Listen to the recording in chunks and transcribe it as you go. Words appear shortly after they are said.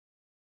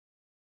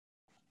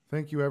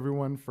Thank you,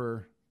 everyone,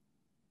 for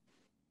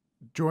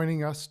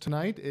joining us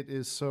tonight. It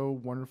is so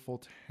wonderful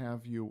to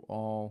have you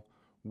all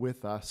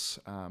with us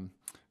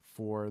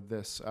for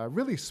this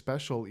really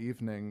special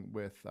evening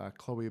with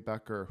Chloe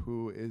Becker,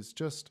 who is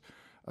just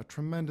a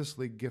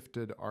tremendously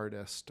gifted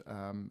artist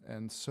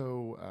and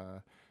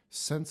so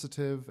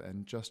sensitive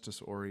and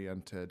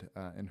justice-oriented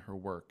in her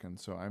work. And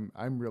so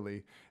I'm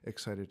really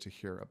excited to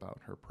hear about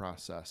her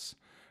process.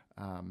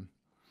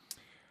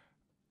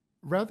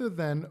 Rather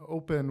than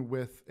open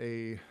with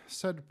a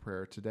said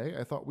prayer today,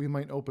 I thought we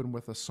might open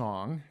with a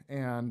song,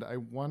 and I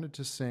wanted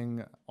to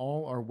sing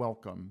All Are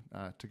Welcome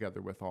together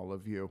with all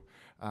of you,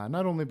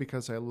 not only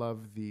because I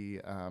love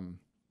the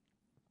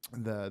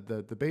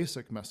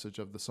basic message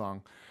of the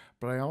song,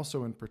 but I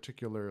also in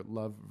particular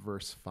love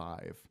verse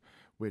 5,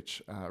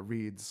 which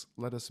reads,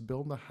 "Let us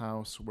build a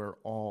house where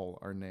all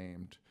are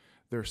named,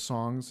 their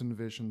songs and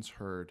visions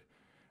heard,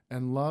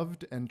 and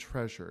loved and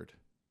treasured,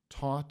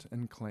 taught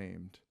and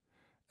claimed,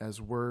 as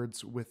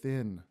words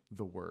within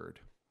the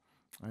word."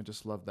 I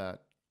just love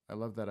that. I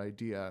love that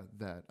idea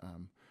that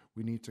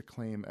we need to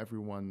claim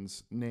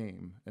everyone's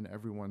name and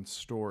everyone's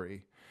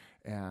story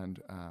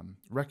and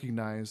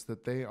recognize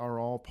that they are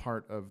all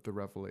part of the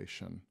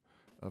revelation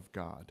of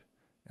God.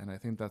 And I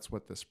think that's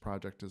what this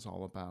project is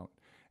all about.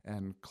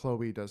 And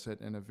Chloe does it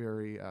in a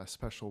very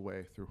special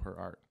way through her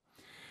art.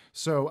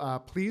 So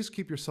please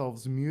keep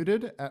yourselves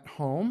muted at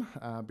home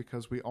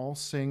because we all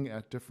sing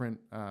at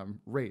different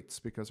rates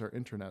because our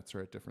internets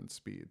are at different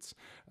speeds.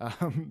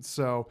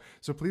 So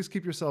please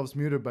keep yourselves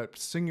muted, but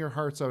sing your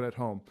hearts out at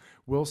home.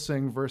 We'll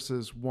sing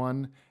verses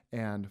 1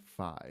 and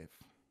 5.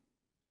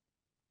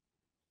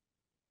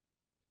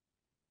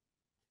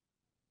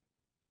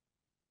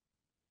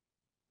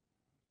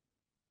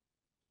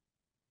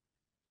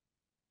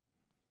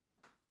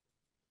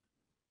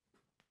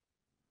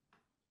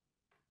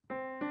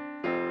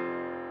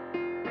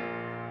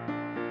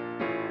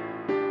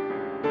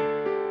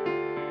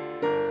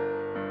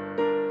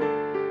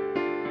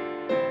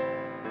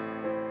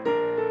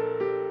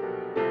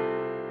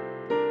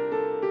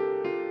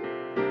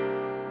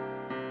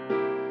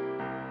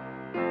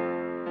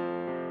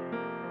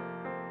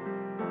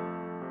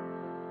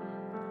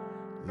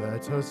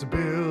 Let us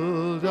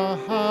build a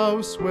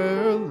house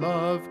where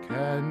love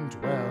can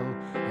dwell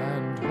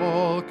and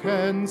all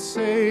can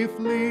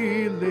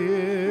safely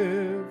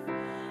live.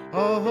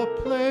 A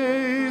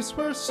place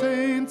where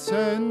saints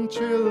and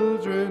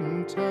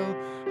children tell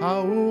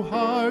how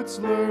hearts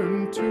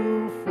learn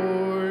to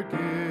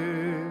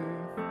forgive.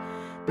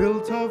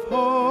 Built of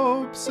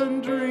hopes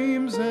and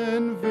dreams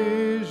and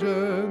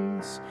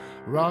visions,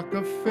 rock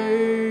of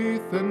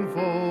faith and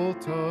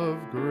vault of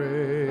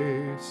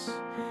grace.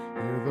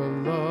 Here the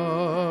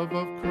love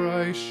of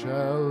Christ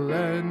shall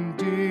end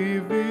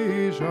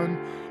division.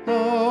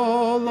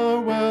 All are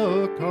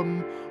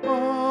welcome,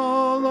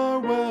 all are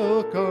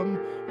welcome,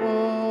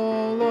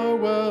 all are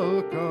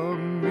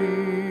welcome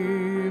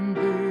in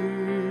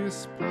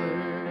this place.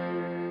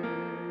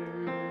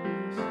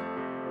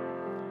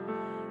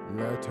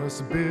 Let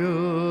us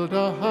build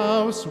a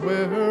house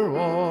where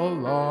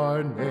all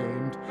are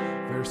named,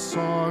 their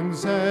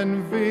songs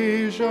and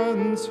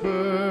visions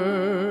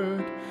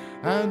heard,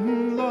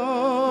 and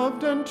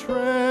loved and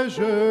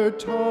treasured,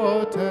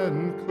 taught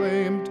and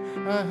claimed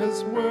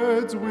as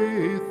words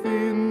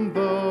within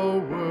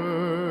the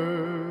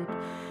word.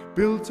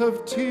 Built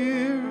of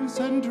tears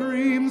and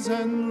dreams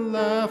and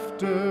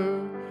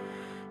laughter,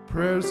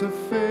 prayers of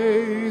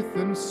faith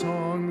and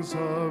songs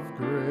of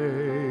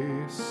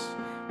grace.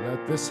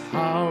 Let this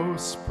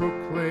house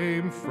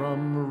proclaim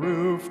from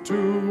roof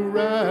to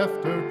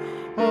rafter,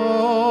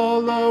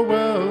 all are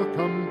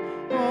welcome,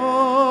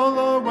 all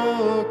are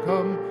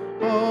welcome,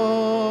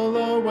 all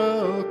are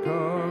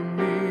welcome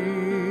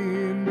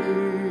in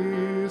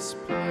this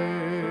place.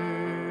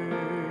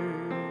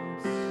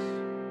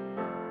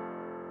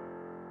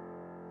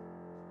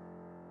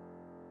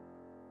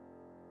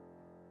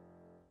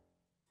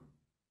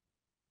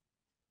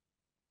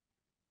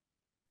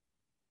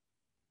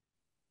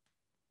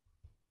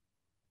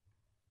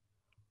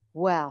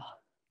 Well,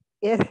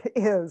 it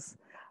is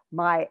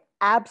my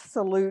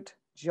absolute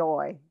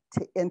joy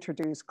to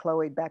introduce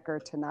Chloe Becker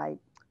tonight.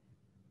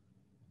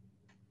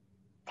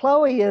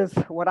 Chloe is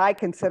what I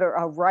consider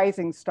a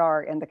rising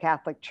star in the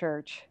Catholic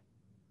Church.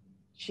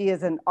 She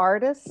is an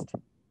artist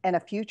and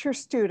a future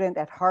student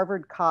at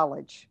Harvard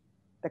College,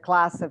 the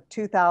class of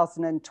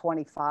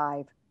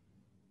 2025.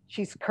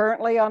 She's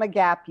currently on a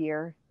gap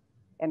year,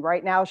 and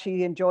right now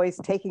she enjoys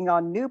taking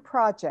on new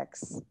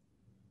projects.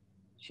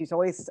 She's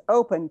always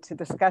open to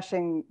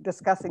discussing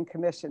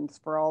commissions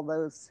for all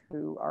those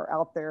who are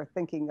out there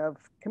thinking of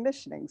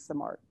commissioning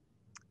some art.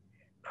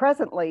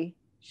 Presently,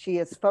 she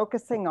is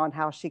focusing on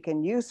how she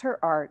can use her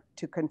art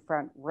to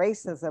confront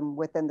racism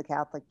within the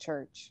Catholic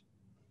Church.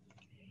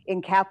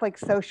 In Catholic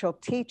social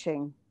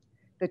teaching,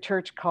 the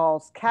Church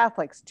calls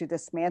Catholics to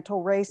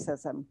dismantle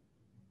racism,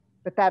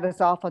 but that is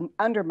often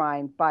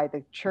undermined by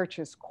the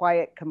Church's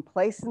quiet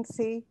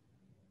complacency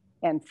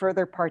and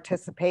further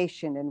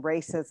participation in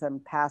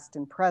racism past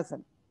and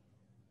present.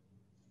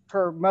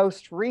 Her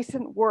most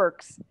recent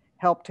works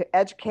help to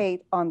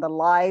educate on the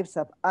lives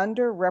of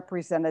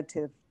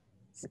underrepresented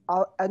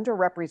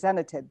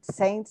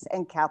saints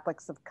and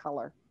Catholics of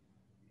color,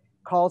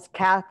 calls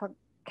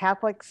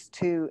Catholics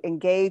to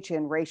engage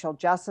in racial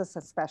justice,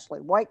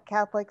 especially white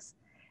Catholics,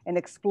 and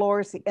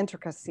explores the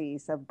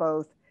intricacies of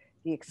both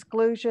the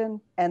exclusion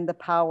and the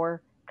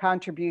power,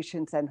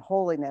 contributions, and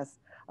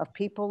holiness of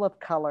people of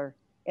color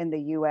in the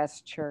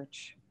U.S.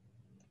 Church.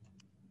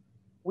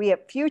 We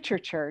at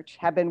FutureChurch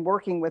have been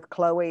working with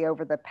Chloe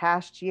over the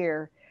past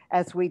year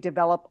as we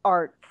develop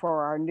art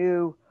for our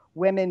new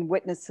Women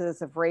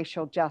Witnesses of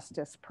Racial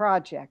Justice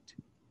project.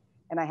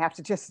 And I have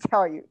to just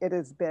tell you, it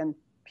has been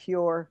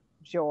pure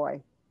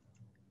joy.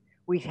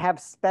 We have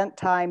spent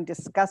time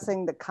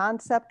discussing the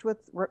concept with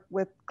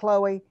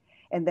Chloe,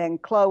 and then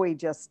Chloe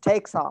just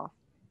takes off.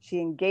 She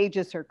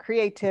engages her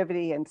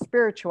creativity and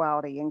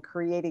spirituality in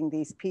creating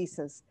these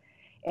pieces.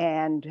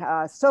 And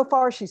so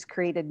far, she's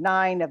created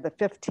 9 of the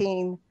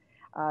 15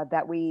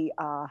 that we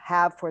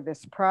have for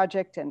this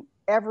project. And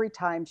every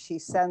time she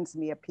sends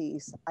me a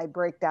piece, I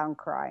break down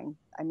crying.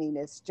 I mean,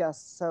 it's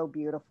just so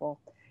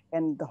beautiful.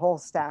 And the whole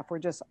staff, we're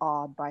just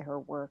awed by her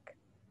work.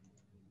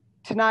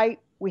 Tonight,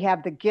 we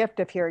have the gift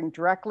of hearing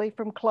directly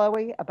from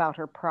Chloe about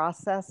her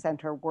process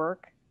and her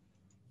work.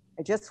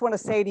 I just want to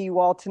say to you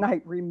all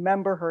tonight,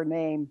 remember her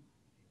name.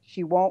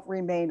 She won't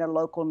remain a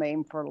local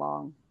name for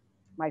long.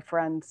 My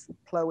friends,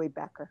 Chloe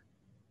Becker.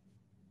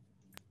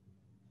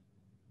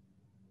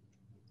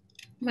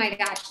 My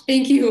gosh,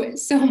 thank you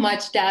so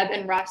much, Deb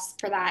and Russ,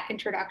 for that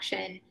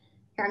introduction.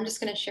 Here, I'm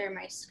just going to share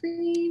my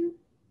screen.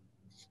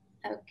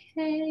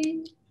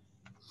 Okay.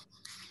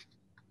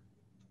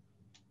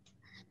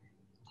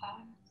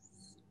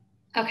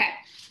 Okay,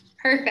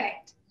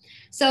 perfect.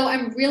 So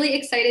I'm really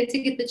excited to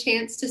get the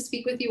chance to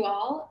speak with you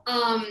all.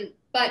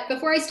 But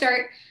before I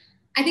start,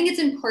 I think it's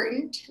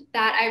important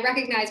that I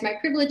recognize my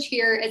privilege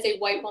here as a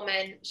white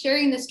woman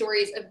sharing the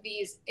stories of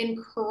these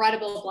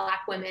incredible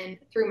Black women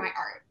through my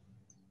art.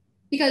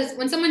 Because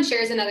when someone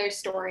shares another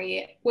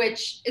story,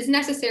 which is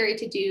necessary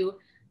to do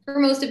for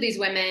most of these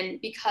women,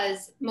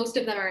 because most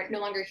of them are no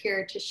longer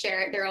here to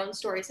share their own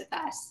stories with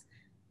us.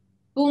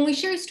 But when we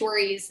share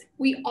stories,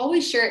 we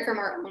always share it from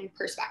our own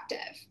perspective,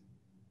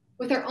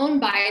 with our own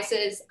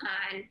biases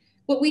on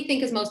what we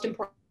think is most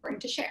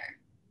important to share.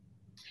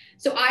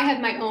 So I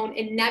have my own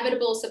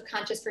inevitable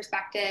subconscious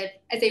perspective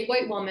as a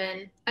white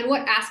woman on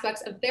what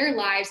aspects of their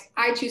lives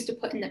I choose to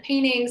put in the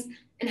paintings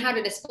and how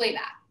to display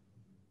that.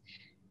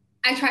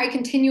 I try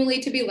continually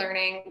to be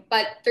learning,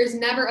 but there's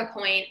never a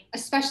point,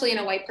 especially in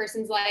a white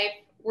person's life,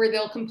 where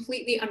they'll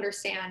completely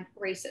understand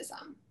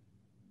racism.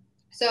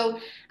 So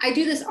I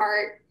do this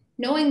art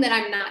knowing that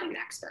I'm not an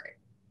expert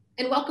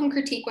and welcome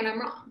critique when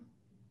I'm wrong.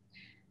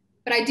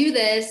 But I do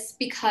this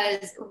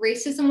because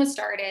racism was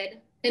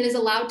started and is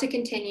allowed to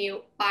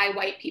continue by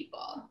white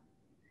people.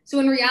 So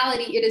in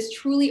reality, it is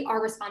truly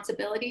our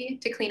responsibility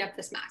to clean up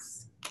this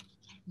mess.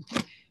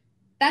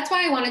 That's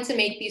why I wanted to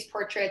make these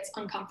portraits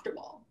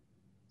uncomfortable.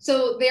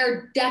 So they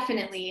are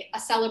definitely a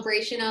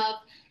celebration of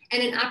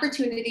and an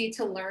opportunity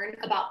to learn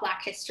about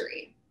Black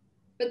history.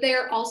 But they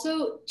are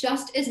also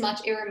just as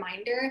much a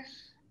reminder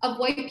of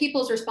white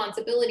people's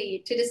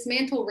responsibility to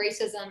dismantle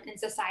racism in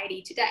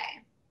society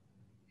today.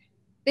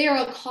 They are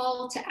a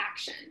call to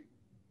action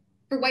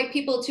for white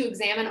people to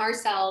examine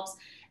ourselves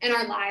and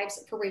our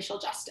lives for racial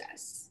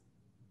justice.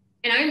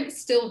 And I'm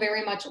still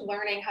very much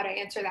learning how to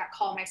answer that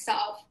call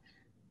myself.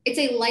 It's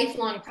a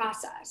lifelong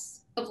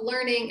process of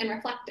learning and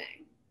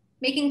reflecting,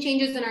 making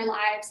changes in our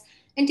lives,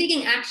 and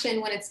taking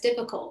action when it's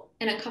difficult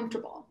and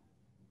uncomfortable.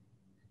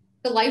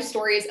 The life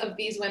stories of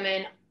these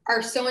women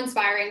are so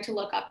inspiring to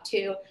look up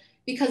to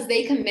because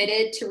they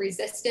committed to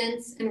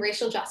resistance and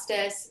racial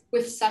justice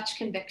with such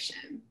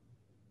conviction.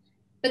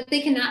 But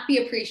they cannot be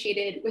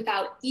appreciated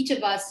without each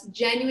of us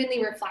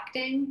genuinely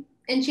reflecting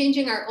and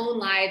changing our own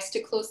lives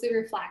to closely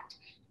reflect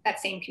that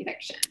same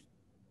conviction.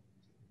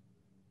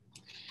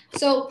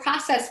 So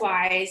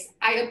process-wise,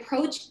 I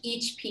approach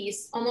each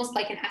piece almost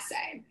like an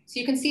essay. So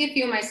you can see a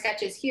few of my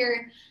sketches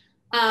here.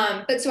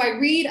 So I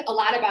read a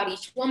lot about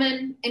each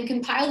woman and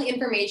compile the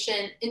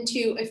information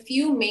into a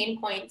few main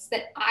points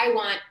that I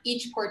want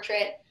each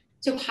portrait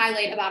to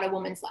highlight about a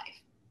woman's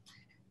life.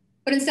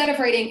 But instead of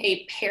writing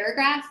a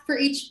paragraph for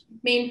each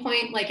main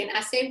point like an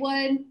essay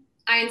would,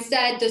 I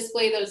instead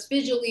display those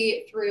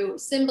visually through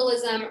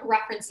symbolism,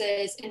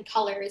 references, and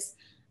colors,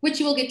 which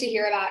you will get to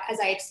hear about as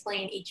I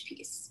explain each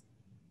piece.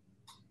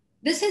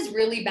 This has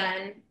really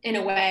been, in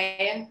a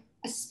way,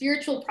 a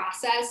spiritual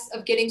process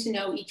of getting to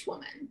know each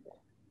woman.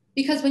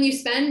 Because when you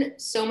spend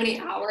so many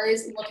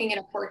hours looking at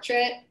a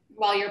portrait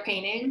while you're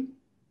painting,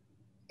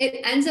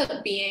 it ends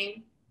up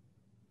being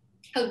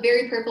a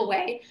very powerful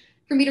way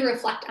for me to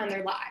reflect on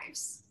their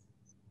lives,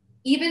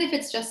 even if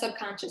it's just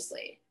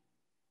subconsciously,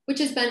 which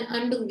has been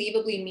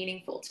unbelievably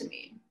meaningful to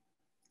me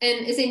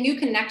and is a new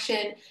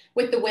connection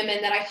with the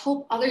women that I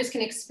hope others can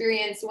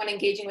experience when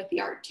engaging with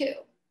the art too.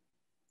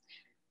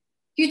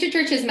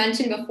 FutureChurch has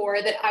mentioned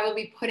before that I will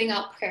be putting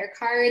out prayer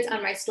cards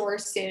on my store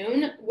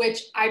soon,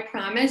 which I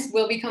promise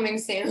will be coming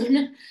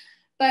soon.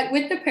 But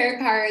with the prayer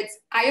cards,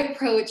 I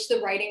approach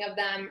the writing of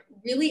them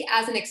really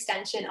as an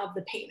extension of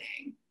the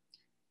painting.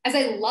 As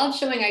I love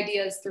showing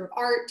ideas through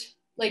art,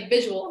 like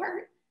visual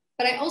art,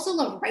 but I also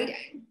love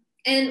writing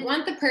and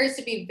want the prayers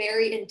to be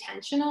very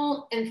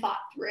intentional and thought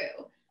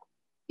through.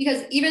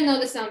 Because even though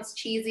this sounds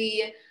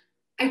cheesy,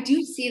 I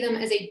do see them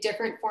as a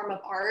different form of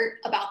art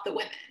about the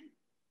women.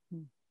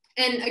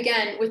 And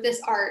again, with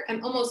this art,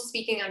 I'm almost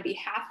speaking on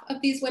behalf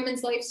of these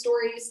women's life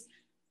stories,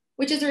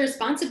 which is a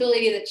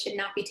responsibility that should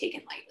not be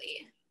taken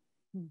lightly.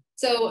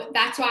 So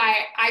that's why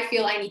I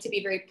feel I need to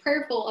be very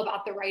prayerful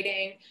about the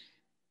writing,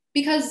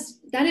 because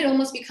then it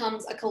almost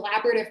becomes a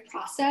collaborative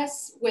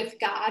process with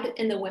God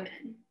and the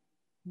women.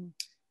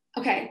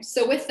 Okay,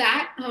 so with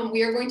that,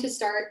 we are going to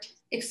start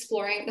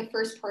exploring the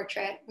first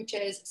portrait, which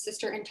is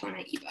Sister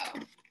Antona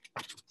Ebo.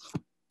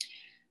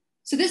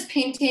 So this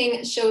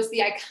painting shows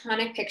the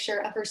iconic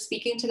picture of her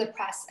speaking to the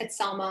press at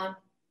Selma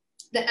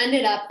that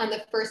ended up on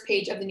the first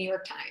page of the New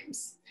York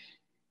Times.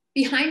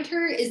 Behind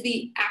her is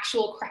the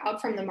actual crowd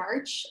from the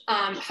march.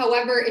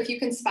 However, if you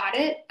can spot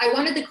it, I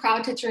wanted the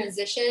crowd to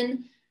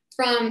transition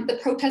from the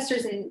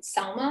protesters in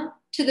Selma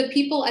to the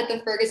people at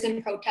the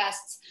Ferguson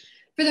protests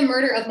for the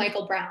murder of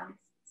Michael Brown.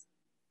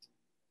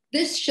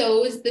 This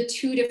shows the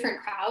two different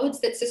crowds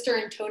that Sister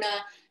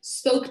Antona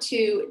spoke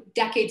to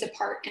decades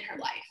apart in her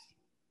life.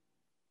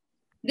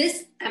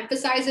 This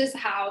emphasizes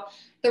how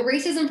the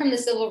racism from the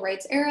civil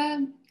rights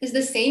era is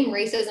the same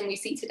racism we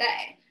see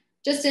today,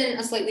 just in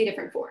a slightly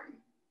different form.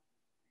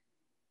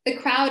 The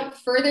crowd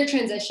further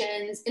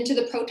transitions into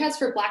the protests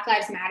for Black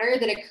Lives Matter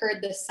that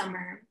occurred this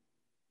summer.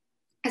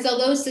 As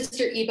although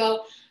Sister Ebo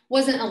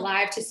wasn't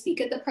alive to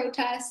speak at the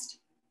protest,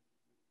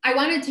 I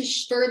wanted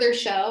to further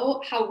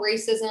show how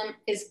racism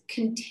is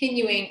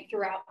continuing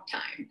throughout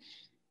time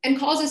and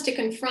calls us to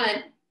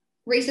confront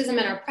racism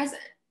in our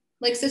present,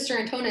 like Sister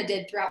Antona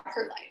did throughout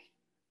her life.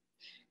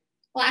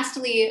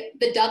 Lastly,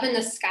 the dove in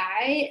the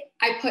sky,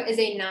 I put as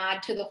a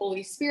nod to the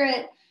Holy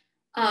Spirit,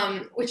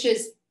 which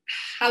is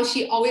how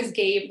she always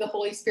gave the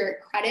Holy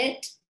Spirit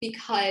credit,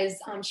 because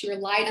she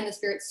relied on the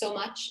Spirit so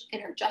much in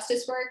her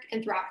justice work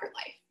and throughout her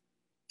life.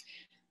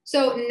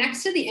 So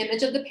next to the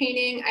image of the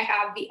painting, I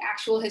have the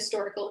actual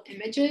historical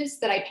images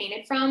that I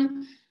painted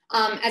from,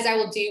 as I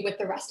will do with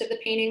the rest of the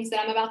paintings that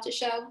I'm about to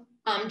show,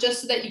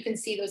 just so that you can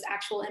see those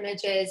actual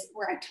images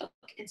where I took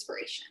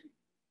inspiration.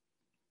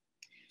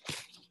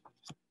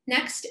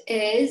 Next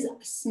is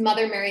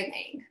Mother Mary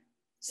Lang.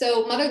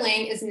 So Mother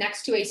Lang is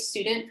next to a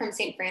student from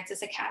St.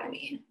 Francis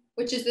Academy,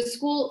 which is the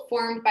school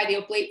formed by the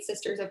Oblate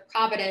Sisters of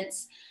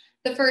Providence,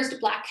 the first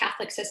Black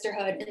Catholic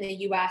sisterhood in the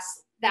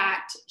US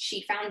that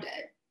she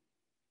founded.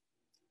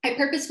 I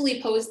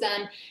purposefully posed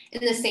them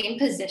in the same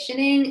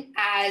positioning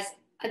as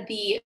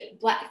the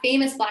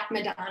famous Black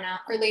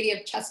Madonna, Our Lady of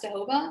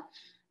Czestochowa,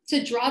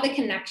 to draw the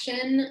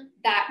connection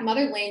that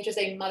Mother Lang was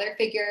a mother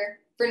figure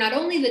for not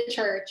only the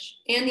church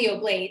and the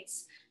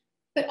Oblates,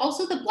 but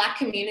also the Black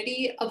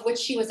community of which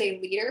she was a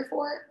leader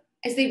for,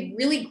 as they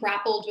really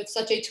grappled with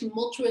such a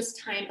tumultuous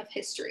time of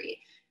history,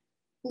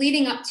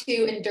 leading up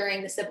to and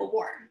during the Civil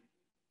War.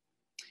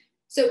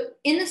 So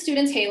in the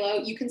student's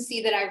halo, you can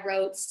see that I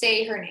wrote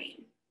 "Say Her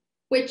Name,"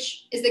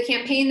 which is the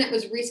campaign that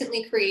was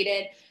recently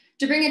created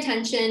to bring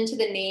attention to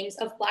the names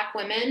of Black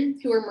women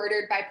who were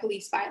murdered by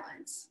police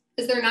violence,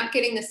 as they're not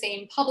getting the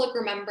same public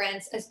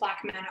remembrance as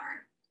Black men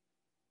are.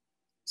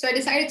 So I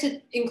decided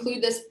to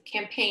include this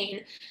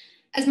campaign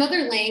as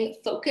Mother Lang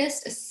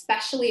focused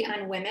especially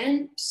on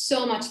women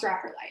so much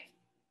throughout her life,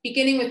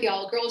 beginning with the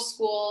all-girls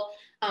school,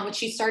 which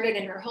she started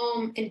in her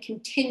home, and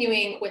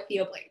continuing with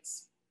the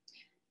Oblates.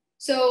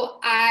 So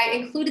I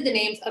included the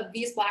names of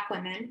these Black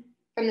women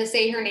from the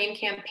Say Her Name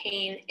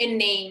campaign in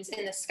names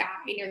in the sky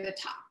near the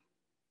top.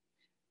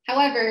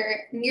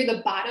 However, near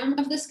the bottom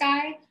of the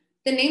sky,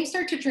 the names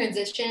start to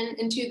transition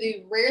into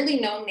the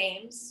rarely known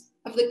names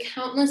of the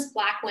countless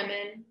Black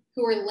women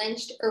who were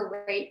lynched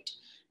or raped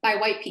by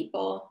white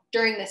people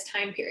during this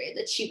time period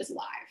that she was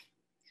alive,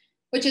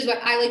 which is what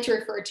I like to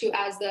refer to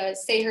as the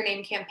Say Her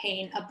Name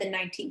campaign of the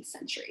 19th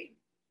century.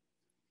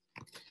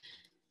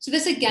 So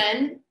this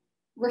again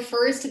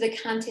refers to the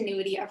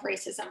continuity of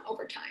racism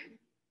over time,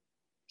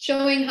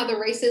 showing how the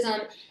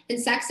racism and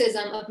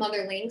sexism of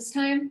Mother Lang's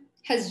time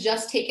has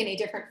just taken a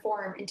different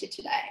form into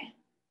today.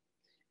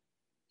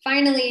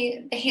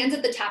 Finally, the hands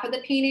at the top of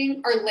the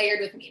painting are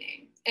layered with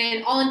meaning,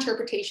 and all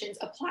interpretations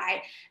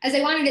apply, as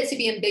I wanted it to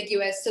be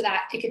ambiguous so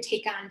that it could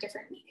take on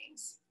different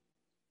meanings.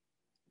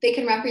 They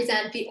can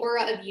represent the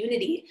aura of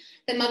unity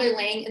that Mother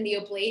Lang and the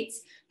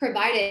Oblates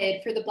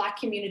provided for the Black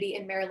community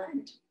in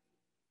Maryland.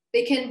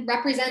 They can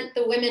represent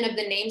the women of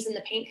the names in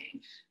the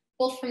painting,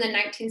 both from the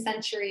 19th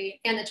century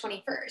and the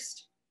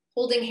 21st,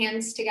 holding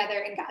hands together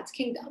in God's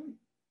kingdom.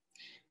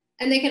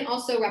 And they can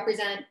also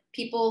represent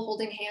people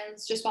holding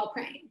hands just while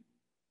praying.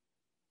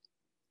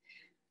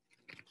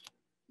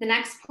 The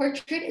next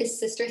portrait is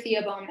Sister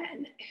Thea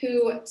Bowman,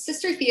 who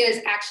Sister Thea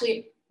is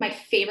actually my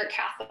favorite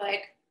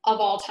Catholic of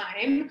all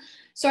time.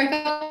 So I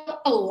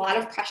felt a lot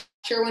of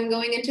pressure when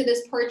going into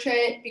this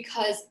portrait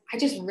because I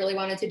just really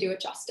wanted to do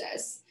it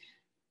justice.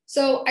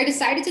 So I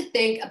decided to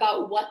think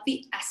about what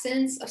the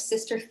essence of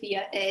Sister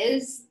Thea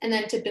is, and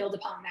then to build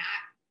upon that.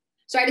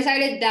 So I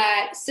decided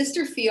that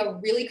Sister Thea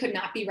really could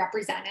not be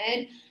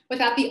represented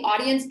without the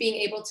audience being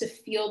able to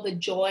feel the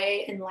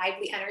joy and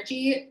lively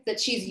energy that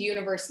she's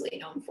universally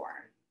known for.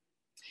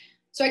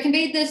 So I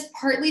conveyed this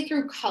partly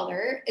through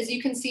color. As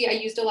you can see, I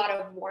used a lot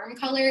of warm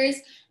colors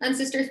on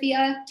Sister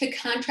Thea to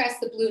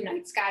contrast the blue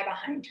night sky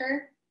behind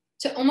her,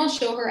 to almost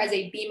show her as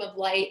a beam of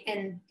light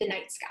in the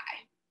night sky.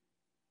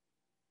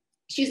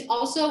 She's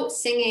also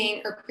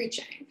singing or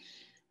preaching,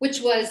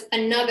 which was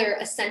another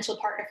essential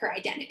part of her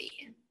identity.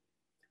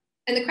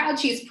 And the crowd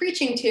she's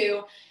preaching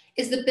to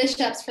is the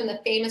bishops from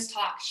the famous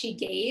talk she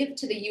gave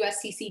to the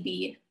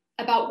USCCB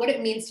about what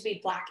it means to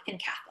be Black and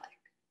Catholic,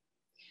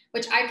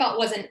 which I felt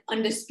was an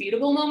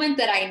undisputable moment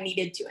that I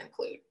needed to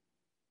include,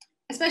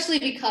 especially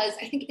because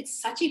I think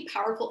it's such a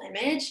powerful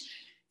image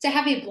to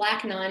have a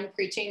Black nun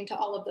preaching to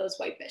all of those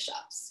white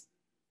bishops.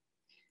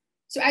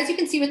 So as you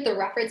can see with the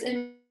reference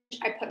image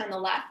I put on the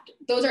left,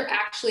 those are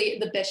actually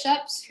the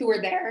bishops who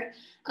were there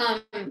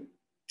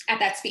at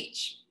that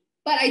speech.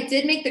 But I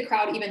did make the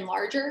crowd even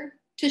larger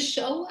to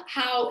show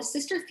how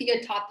Sister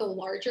Thea taught the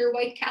larger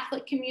white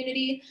Catholic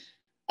community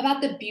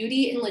about the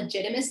beauty and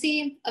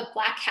legitimacy of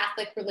Black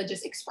Catholic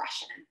religious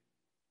expression.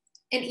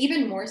 And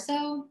even more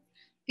so,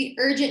 the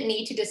urgent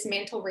need to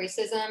dismantle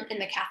racism in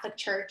the Catholic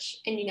Church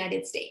in the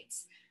United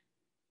States,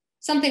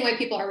 something white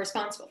people are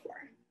responsible for.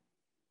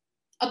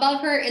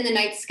 Above her in the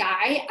night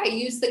sky, I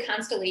used the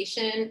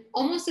constellation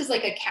almost as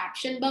like a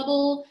caption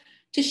bubble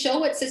to show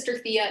what Sister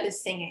Thea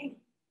is singing,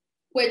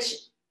 which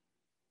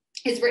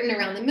is written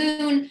around the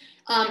moon.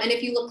 And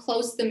if you look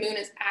close, the moon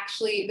is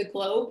actually the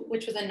globe,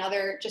 which was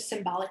another just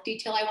symbolic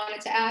detail I wanted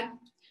to add.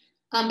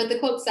 But the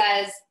quote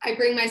says, "I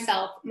bring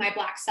myself, my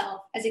Black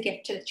self, as a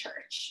gift to the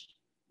church,"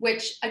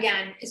 which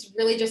again is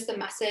really just the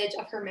message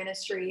of her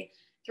ministry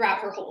throughout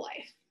her whole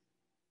life.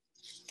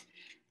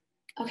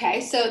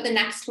 Okay, so the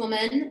next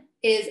woman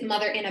is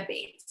Mother Anna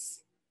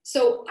Bates.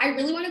 So I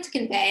really wanted to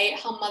convey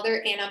how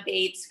Mother Anna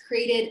Bates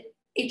created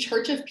a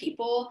church of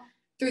people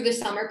through the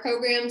summer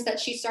programs that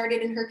she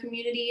started in her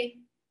community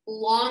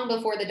long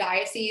before the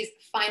diocese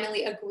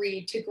finally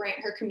agreed to grant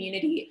her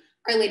community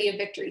Our Lady of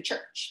Victory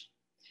Church.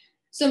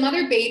 So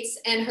Mother Bates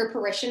and her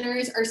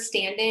parishioners are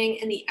standing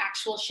in the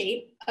actual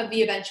shape of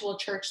the eventual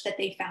church that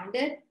they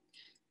founded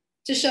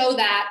to show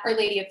that Our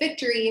Lady of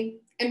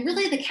Victory, and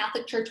really the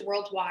Catholic Church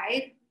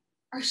worldwide,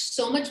 are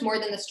so much more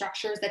than the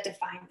structures that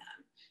define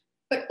them,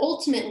 but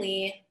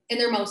ultimately, in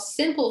their most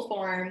simple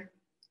form,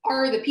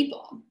 are the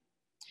people.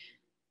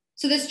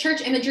 So this church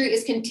imagery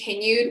is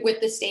continued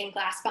with the stained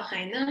glass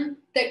behind them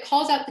that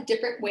calls out the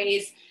different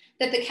ways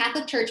that the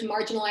Catholic Church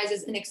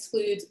marginalizes and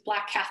excludes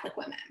Black Catholic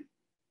women,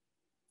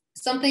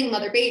 something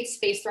Mother Bates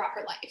faced throughout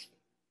her life.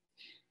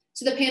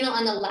 So the panel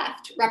on the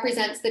left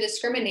represents the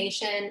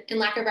discrimination and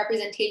lack of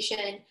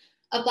representation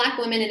of Black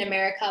women in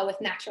America with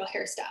natural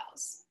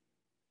hairstyles.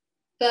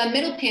 The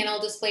middle panel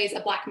displays a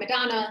Black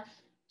Madonna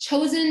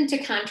chosen to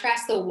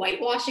contrast the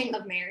whitewashing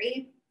of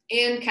Mary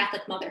and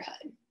Catholic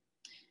motherhood,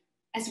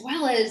 as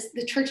well as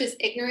the church's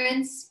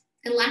ignorance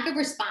and lack of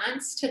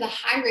response to the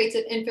high rates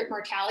of infant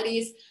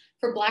mortalities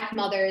for Black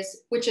mothers,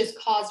 which is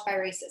caused by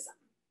racism,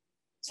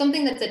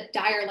 something that's a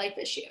dire life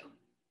issue.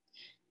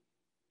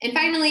 And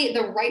finally,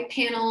 the right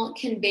panel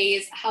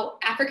conveys how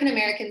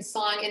African-American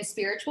song and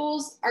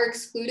spirituals are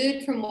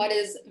excluded from what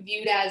is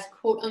viewed as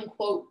quote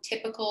unquote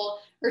typical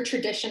or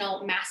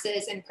traditional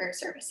masses and prayer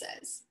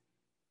services,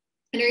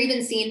 and are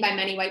even seen by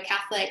many white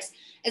Catholics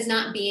as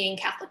not being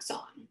Catholic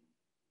song.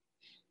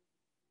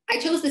 I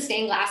chose the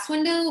stained glass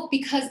window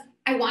because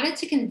I wanted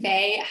to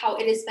convey how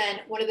it has been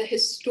one of the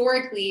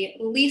historically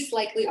least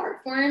likely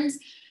art forms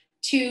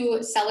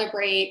to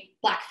celebrate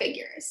Black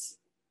figures.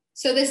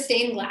 So this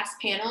stained glass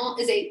panel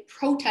is a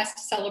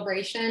protest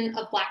celebration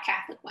of Black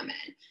Catholic women,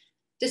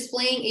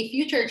 displaying a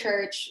future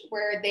church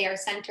where they are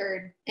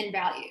centered and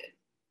valued.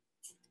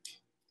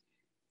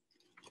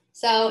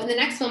 So the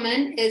next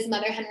woman is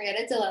Mother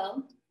Henrietta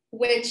DeLille,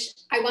 which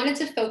I wanted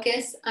to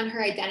focus on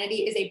her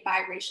identity as a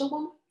biracial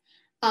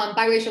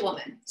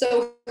woman.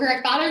 So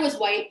her father was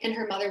white and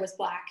her mother was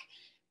Black.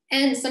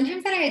 And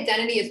sometimes that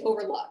identity is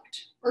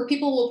overlooked, or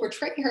people will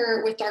portray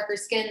her with darker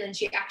skin than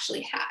she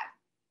actually had.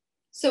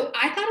 So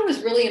I thought it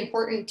was really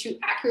important to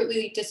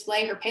accurately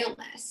display her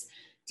paleness,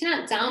 to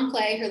not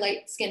downplay her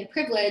light skin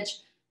privilege,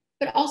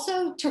 but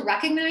also to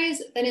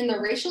recognize that in the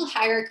racial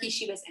hierarchy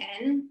she was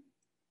in,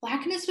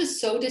 Blackness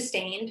was so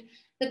disdained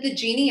that the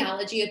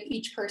genealogy of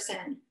each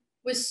person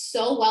was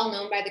so well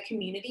known by the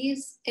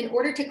communities in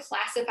order to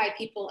classify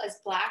people as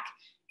Black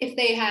if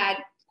they had,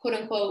 quote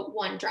unquote,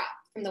 one drop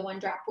from the one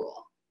drop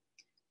rule.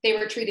 They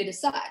were treated as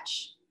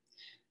such.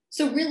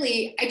 So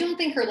really, I don't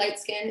think her light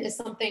skin is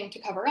something to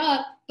cover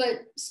up,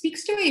 but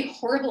speaks to a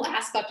horrible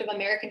aspect of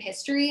American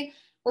history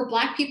where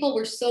Black people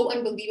were so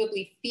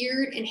unbelievably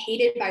feared and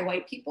hated by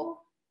white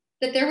people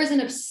that there was an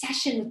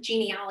obsession with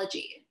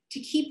genealogy to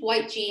keep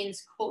white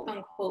genes, quote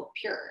unquote,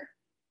 pure.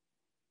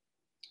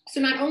 So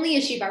not only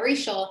is she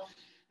biracial,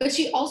 but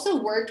she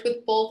also worked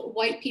with both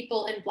white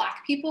people and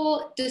Black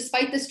people,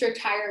 despite the strict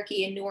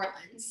hierarchy in New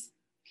Orleans.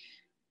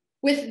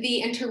 With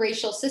the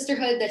interracial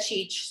sisterhood that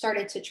she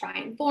started to try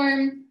and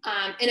form,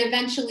 and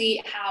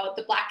eventually how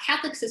the Black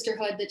Catholic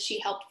sisterhood that she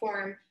helped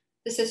form,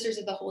 the Sisters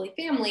of the Holy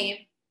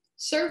Family,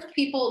 served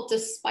people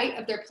despite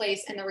of their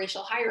place in the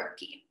racial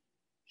hierarchy.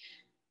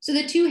 So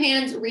the two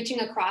hands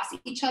reaching across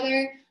each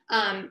other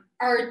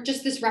are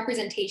just this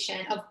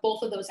representation of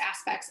both of those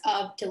aspects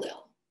of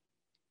Dalil.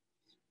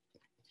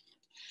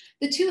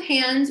 The two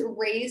hands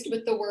raised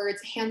with the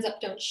words "hands up,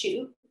 don't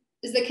shoot"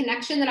 is the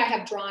connection that I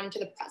have drawn to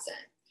the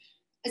present,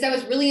 as I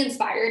was really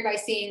inspired by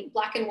seeing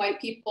Black and white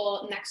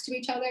people next to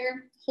each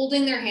other,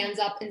 holding their hands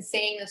up and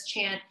saying this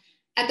chant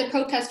at the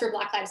protest for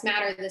Black Lives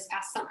Matter this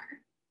past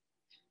summer.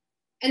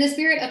 In the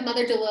spirit of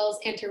Mother Dalil's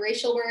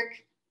interracial work,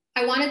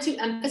 I wanted to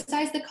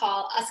emphasize the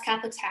call us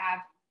Catholics have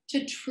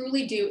to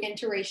truly do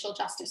interracial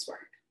justice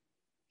work.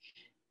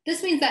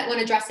 This means that when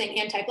addressing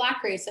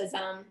anti-Black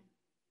racism,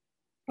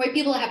 white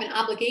people have an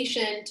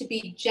obligation to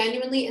be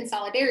genuinely in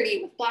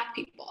solidarity with Black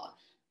people,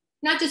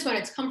 not just when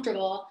it's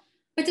comfortable,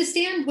 but to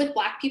stand with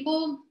Black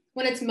people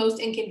when it's most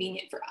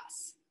inconvenient for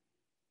us.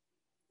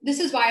 This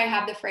is why I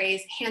have the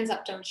phrase "hands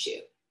up, don't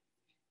shoot,"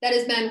 that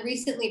has been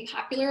recently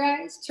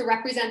popularized to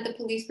represent the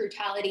police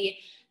brutality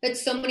that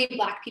so many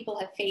Black people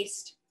have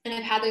faced and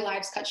have had their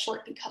lives cut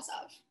short because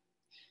of.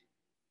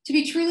 To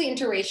be truly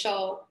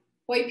interracial,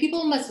 white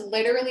people must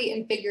literally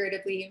and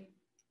figuratively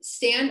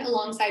stand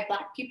alongside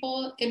Black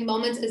people in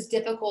moments as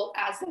difficult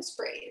as this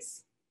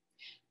phrase.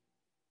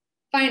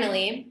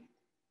 Finally,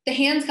 the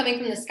hands coming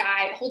from the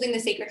sky holding the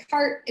Sacred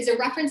Heart is a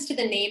reference to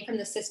the name from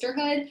the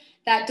sisterhood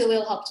that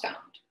Dalil helped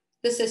found,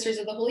 the Sisters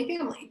of the Holy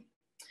Family.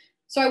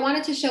 So I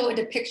wanted to show a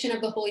depiction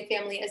of the Holy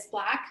Family as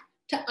Black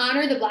to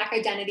honor the Black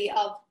identity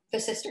of the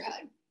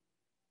sisterhood.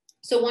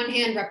 So one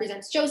hand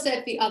represents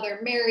Joseph, the other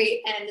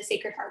Mary, and the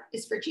Sacred Heart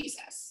is for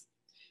Jesus.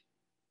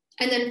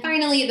 And then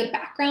finally, the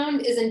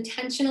background is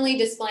intentionally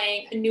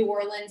displaying a New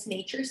Orleans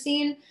nature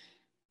scene,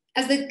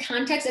 as the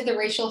context of the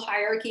racial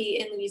hierarchy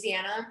in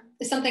Louisiana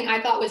is something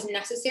I thought was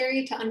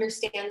necessary to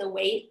understand the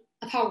weight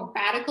of how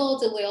radical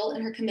Dalil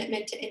and her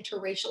commitment to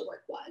interracial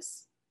work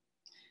was.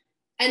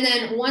 And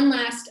then one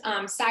last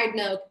side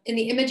note, in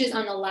the images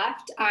on the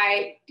left,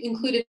 I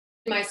included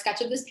my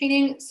sketch of this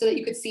painting so that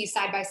you could see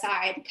side by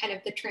side kind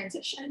of the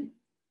transition.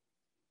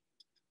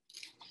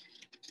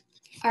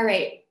 All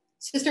right,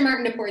 Sister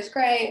Martin de Porres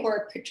Gray,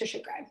 or Patricia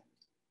Gray.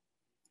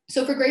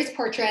 So for Gray's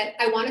portrait,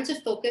 I wanted to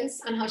focus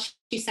on how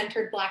she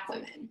centered Black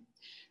women,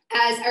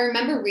 as I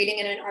remember reading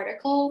in an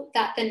article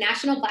that the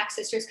National Black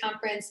Sisters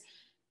Conference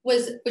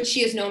which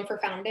she is known for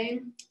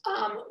founding,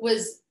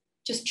 was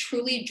just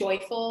truly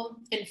joyful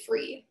and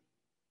free.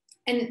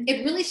 And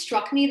it really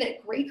struck me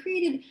that Gray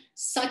created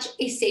such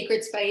a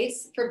sacred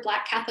space for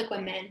Black Catholic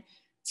women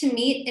to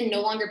meet and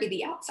no longer be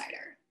the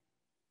outsider,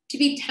 to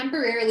be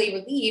temporarily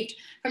relieved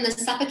from the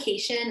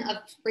suffocation of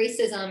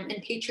racism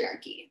and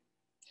patriarchy.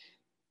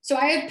 So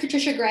I have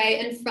Patricia Gray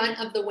in front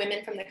of the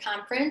women from the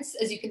conference.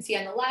 As you can see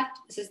on the left,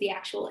 this is the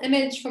actual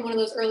image from one of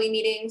those early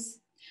meetings.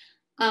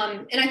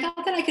 And I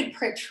thought that I could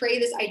portray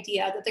this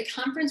idea that the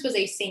conference was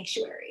a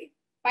sanctuary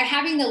by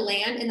having the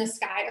land and the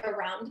sky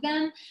around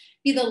them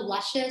be the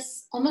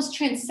luscious, almost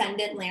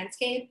transcendent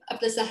landscape of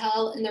the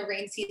Sahel in the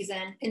rain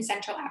season in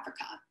Central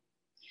Africa,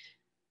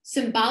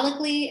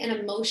 symbolically and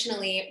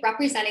emotionally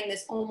representing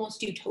this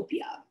almost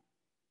utopia.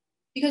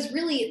 Because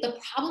really, the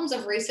problems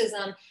of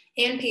racism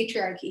and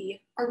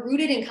patriarchy are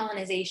rooted in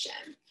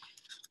colonization.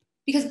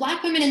 Because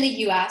Black women in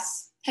the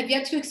US have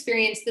yet to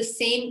experience the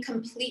same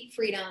complete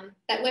freedom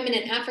that women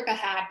in Africa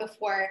had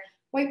before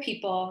white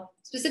people,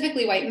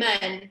 specifically white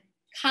men,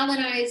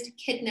 colonized,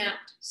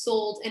 kidnapped,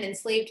 sold, and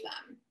enslaved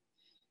them.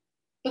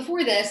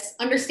 Before this,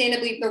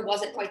 understandably, there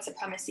wasn't white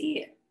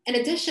supremacy. And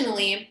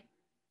additionally,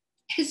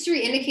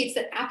 history indicates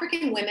that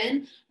African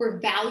women were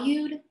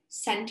valued,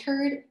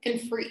 centered,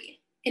 and free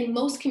in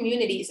most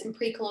communities in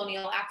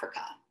pre-colonial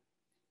Africa,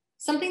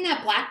 something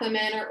that Black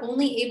women are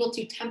only able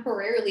to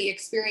temporarily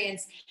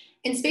experience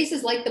in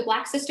spaces like the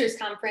Black Sisters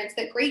Conference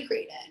that Gray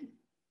created.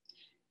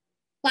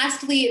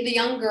 Lastly, the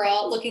young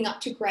girl looking up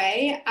to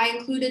Gray, I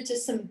included to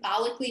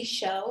symbolically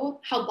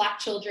show how Black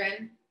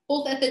children,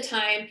 both at the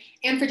time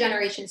and for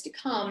generations to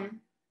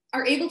come,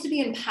 are able to be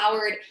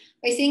empowered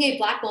by seeing a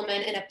Black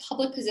woman in a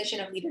public position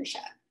of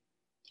leadership.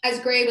 As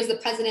Gray was the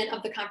president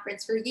of the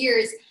conference for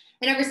years,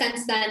 and ever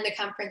since then, the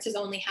conference has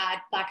only had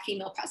Black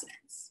female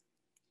presidents.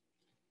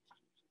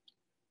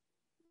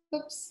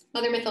 Oops,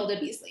 Mother Mathilda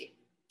Beasley.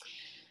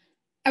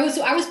 I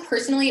was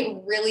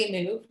personally really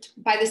moved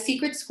by the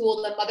secret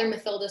school that Mother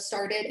Mathilda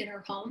started in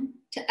her home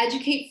to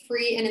educate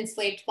free and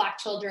enslaved Black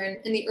children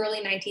in the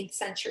early 19th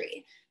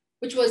century,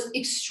 which was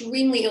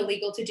extremely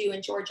illegal to do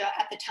in Georgia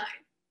at the time.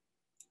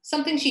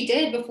 Something she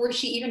did before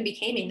she even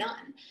became a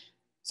nun.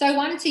 So I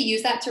wanted to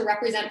use that to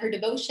represent her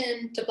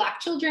devotion to Black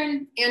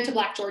children and to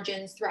Black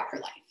Georgians throughout her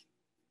life.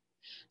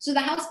 So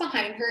the house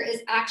behind her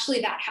is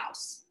actually that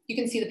house. You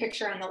can see the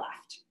picture on the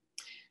left.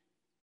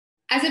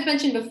 As I've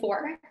mentioned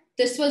before,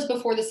 this was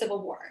before the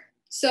Civil War.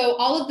 So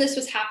all of this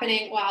was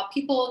happening while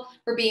people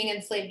were being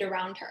enslaved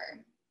around her.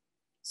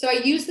 So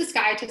I used the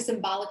sky to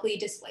symbolically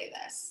display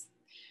this.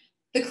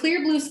 The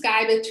clear blue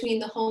sky between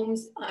the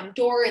home's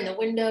door and the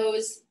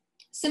windows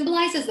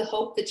symbolizes the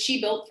hope that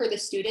she built for the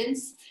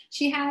students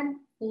she had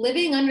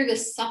living under the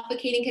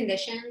suffocating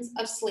conditions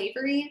of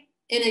slavery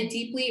in a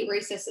deeply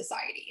racist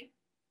society,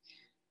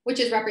 which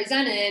is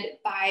represented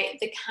by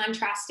the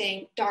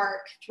contrasting,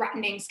 dark,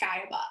 threatening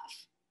sky above.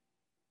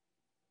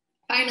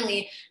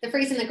 Finally, the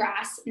phrase in the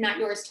grass, not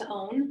yours to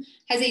own,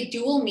 has a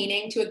dual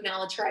meaning to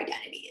acknowledge her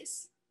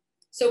identities.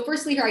 So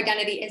firstly, her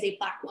identity as a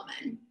Black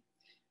woman.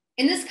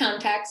 In this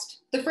context,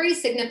 the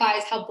phrase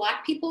signifies how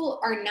Black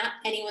people are not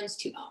anyone's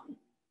to own,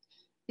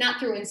 not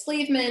through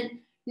enslavement,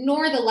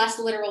 nor the less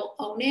literal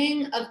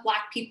owning of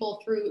Black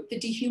people through the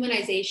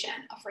dehumanization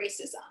of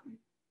racism.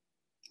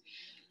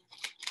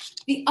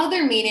 The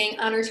other meaning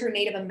honors her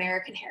Native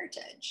American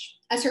heritage,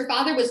 as her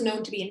father was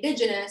known to be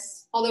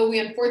Indigenous, although we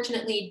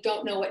unfortunately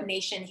don't know what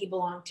nation he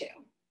belonged to.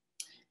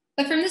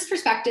 But from this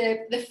perspective,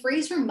 the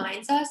phrase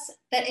reminds us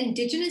that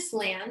Indigenous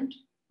land,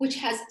 which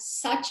has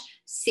such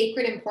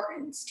sacred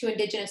importance to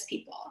Indigenous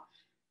people,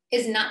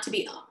 is not to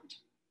be owned.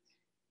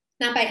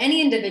 Not by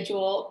any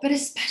individual, but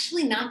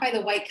especially not by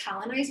the white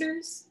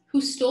colonizers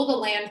who stole the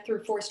land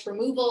through forced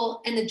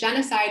removal and the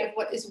genocide of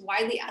what is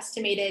widely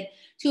estimated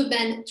to have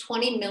been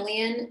 20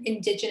 million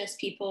Indigenous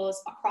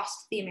peoples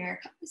across the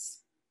Americas.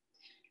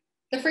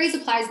 The phrase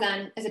applies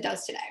then as it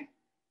does today,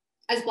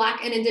 as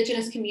Black and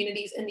Indigenous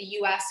communities in the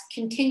US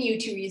continue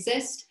to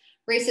resist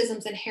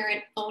racism's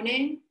inherent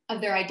owning of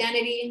their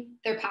identity,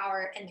 their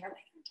power, and their land.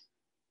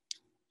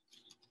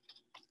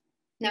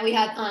 Now we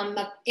have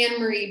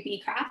Anne-Marie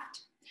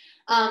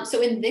Beecraft.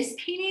 So in this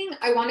painting,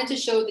 I wanted to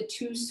show the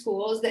two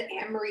schools that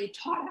Anne-Marie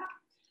taught at.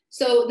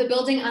 So the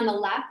building on the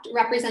left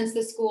represents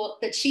the school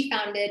that she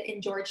founded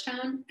in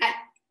Georgetown at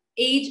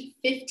age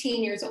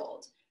 15 years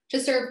old to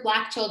serve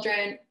Black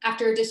children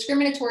after a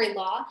discriminatory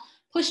law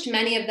pushed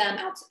many of them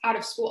out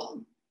of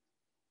school.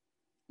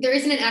 There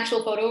isn't an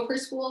actual photo of her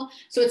school,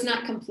 so it's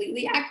not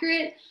completely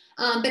accurate,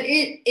 but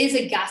it is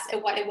a guess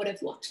at what it would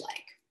have looked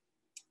like.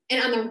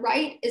 And on the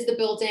right is the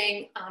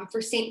building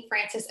for St.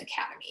 Francis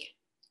Academy,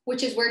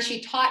 which is where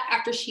she taught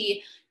after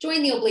she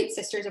joined the Oblate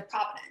Sisters of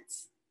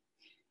Providence.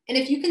 And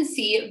if you can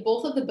see,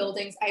 both of the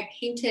buildings I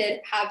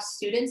painted have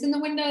students in the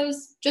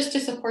windows just to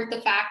support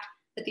the fact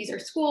that these are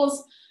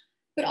schools,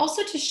 but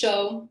also to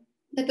show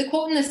that the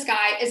quote in the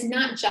sky is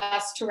not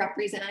just to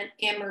represent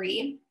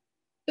Anne-Marie,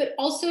 but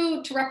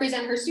also to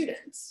represent her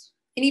students,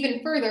 and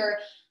even further,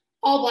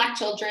 all Black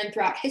children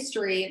throughout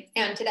history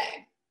and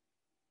today.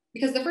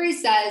 Because the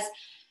phrase says,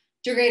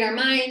 degrade our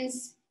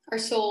minds, our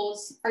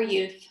souls, our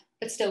youth,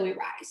 but still we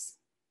rise,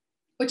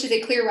 which is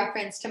a clear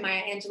reference to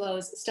Maya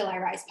Angelou's Still I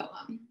Rise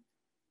poem.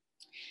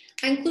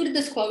 I included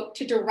this quote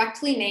to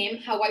directly name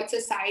how white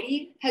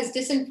society has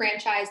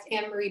disenfranchised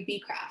Anne-Marie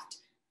Beecraft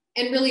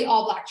and really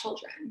all Black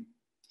children.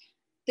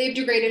 They've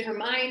degraded her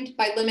mind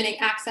by limiting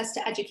access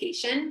to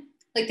education,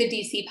 like the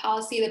DC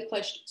policy that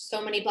pushed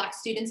so many Black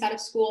students out of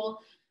school,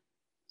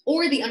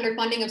 or the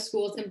underfunding of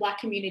schools in Black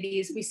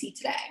communities we see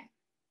today.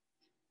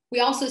 We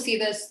also see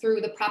this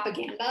through the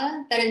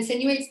propaganda that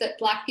insinuates that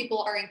Black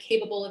people are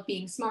incapable of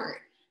being smart,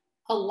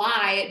 a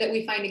lie that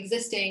we find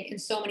existing in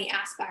so many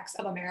aspects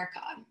of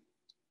America.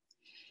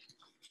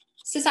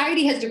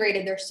 Society has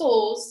degraded their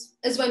souls,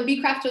 as when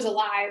Beecraft was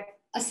alive,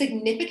 a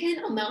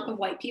significant amount of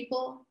white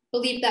people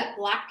believed that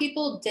Black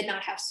people did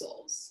not have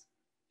souls.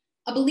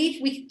 A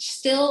belief we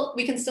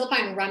can still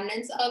find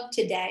remnants of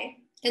today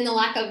in the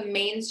lack of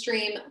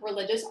mainstream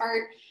religious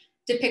art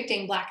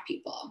depicting Black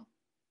people.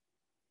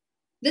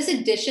 This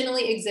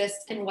additionally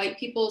exists in white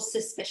people's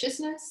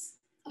suspiciousness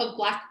of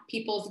Black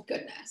people's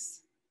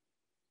goodness,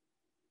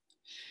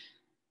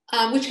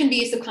 which can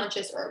be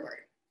subconscious or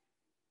overt.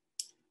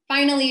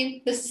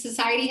 Finally, the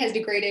society has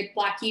degraded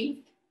Black youth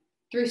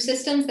through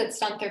systems that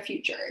stunt their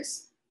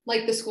futures,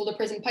 like the school to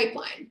prison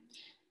pipeline,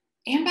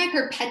 and by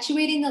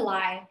perpetuating the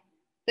lie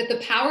that the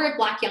power of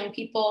Black young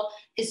people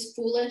is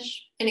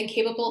foolish and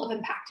incapable of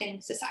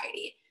impacting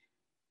society.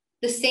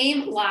 The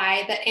same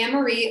lie that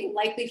Anne-Marie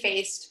likely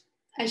faced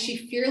as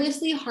she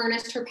fearlessly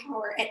harnessed her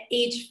power at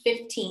age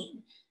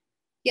 15,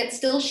 yet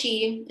still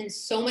she and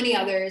so many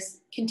others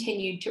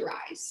continued to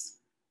rise.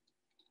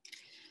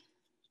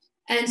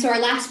 And so our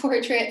last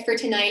portrait for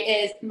tonight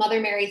is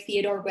Mother Mary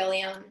Theodore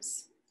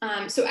Williams.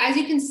 So as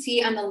you can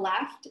see on the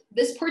left,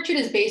 this portrait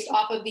is based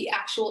off of the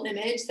actual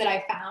image that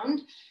I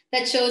found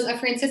that shows a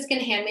Franciscan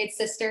handmaid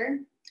sister,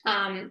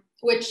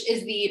 which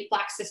is the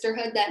Black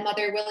sisterhood that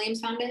Mother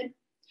Williams founded,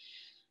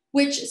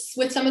 with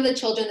some of the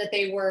children that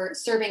they were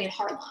serving in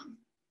Harlem.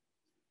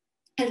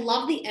 I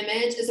love the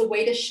image as a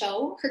way to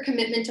show her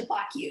commitment to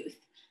Black youth.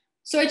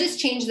 So I just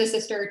changed the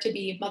sister to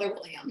be Mother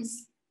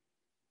Williams.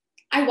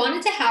 I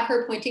wanted to have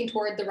her pointing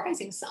toward the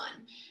rising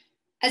sun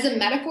as a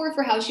metaphor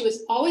for how she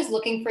was always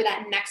looking for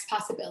that next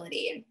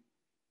possibility,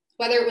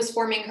 whether it was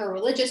forming her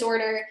religious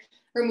order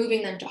or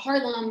moving them to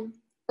Harlem,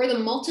 or the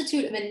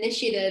multitude of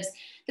initiatives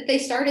that they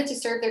started to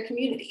serve their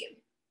community,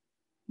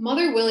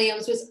 Mother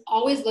Williams was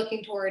always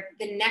looking toward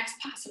the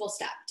next possible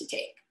step to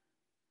take.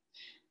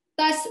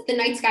 Thus, the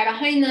night sky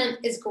behind them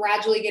is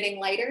gradually getting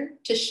lighter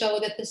to show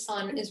that the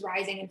sun is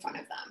rising in front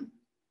of them.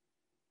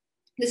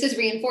 This is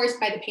reinforced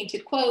by the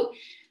painted quote,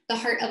 "The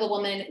heart of a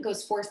woman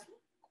goes forth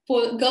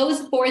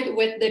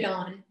with the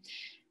dawn,"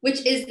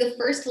 which is the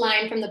first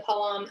line from the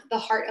poem "The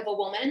Heart of a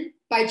Woman"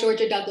 by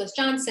Georgia Douglas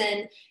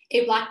Johnson,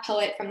 a Black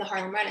poet from the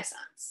Harlem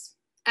Renaissance,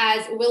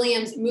 as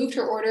Williams moved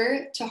her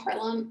order to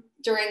Harlem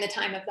during the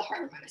time of the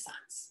Harlem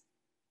Renaissance.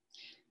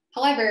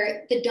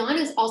 However, the dawn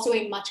is also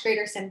a much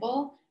greater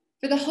symbol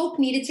for the hope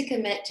needed to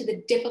commit to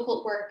the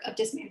difficult work of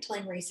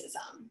dismantling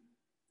racism.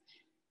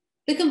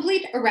 The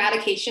complete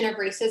eradication of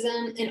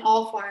racism in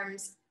all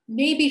forms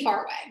may be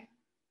far away,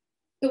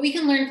 but we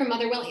can learn from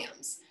Mother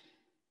Williams.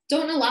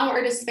 Don't allow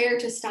our despair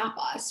to stop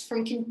us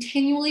from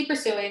continually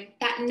pursuing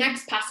that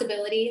next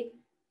possibility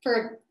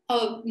for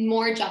a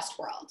more just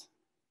world,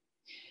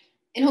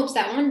 in hopes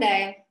that one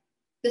day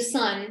the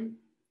sun,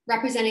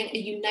 representing a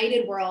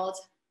united world,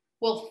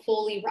 will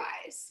fully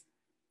rise.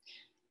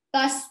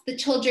 Thus, the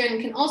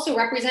children can also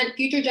represent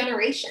future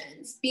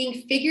generations,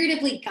 being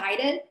figuratively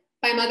guided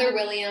by Mother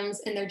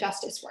Williams in their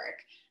justice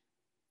work.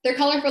 Their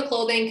colorful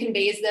clothing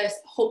conveys this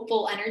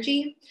hopeful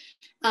energy.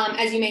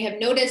 As you may have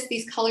noticed,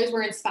 these colors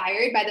were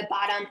inspired by the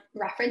bottom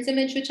reference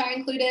image, which I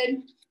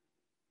included.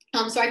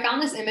 So I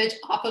found this image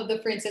off of the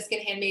Franciscan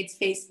Handmaid's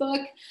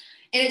Facebook,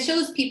 and it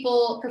shows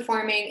people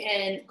performing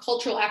in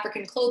cultural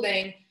African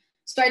clothing.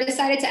 So I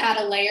decided to add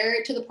a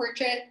layer to the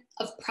portrait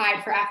of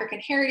pride for African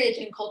heritage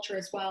and culture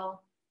as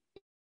well,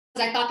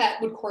 because I thought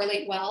that would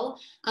correlate well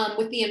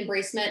with the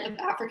embracement of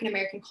African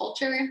American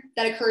culture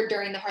that occurred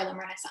during the Harlem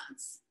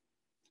Renaissance.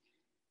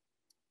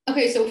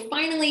 Okay, so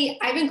finally,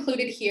 I've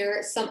included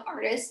here some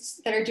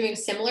artists that are doing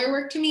similar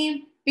work to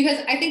me, because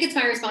I think it's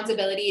my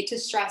responsibility to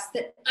stress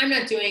that I'm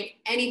not doing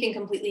anything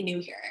completely new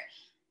here.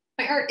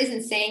 My art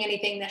isn't saying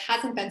anything that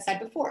hasn't been said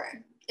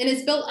before, and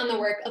is built on the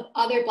work of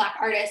other Black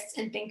artists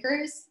and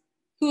thinkers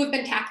who have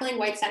been tackling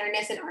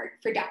white-centeredness in art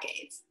for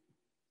decades.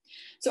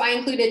 So I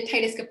included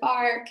Titus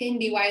Kaphar,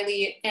 Kehinde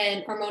Wiley,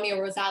 and Armonio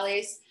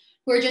Rosales,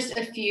 who are just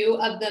a few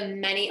of the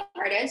many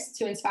artists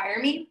who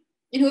inspire me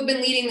and who have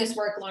been leading this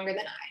work longer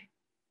than I.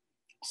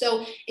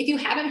 So if you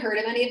haven't heard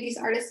of any of these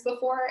artists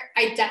before,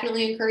 I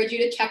definitely encourage you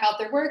to check out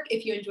their work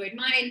if you enjoyed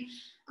mine,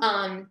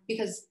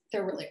 because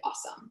they're really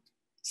awesome.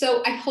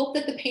 So I hope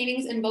that the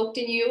paintings invoked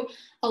in you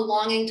a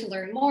longing to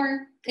learn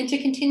more and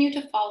to continue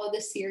to follow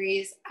this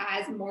series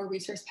as more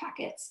resource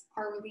packets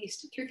are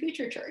released through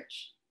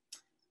FutureChurch.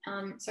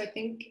 So I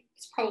think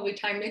it's probably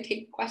time to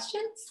take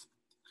questions.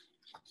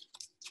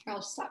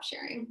 I'll stop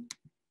sharing.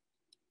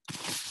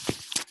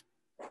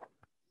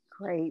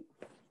 Great.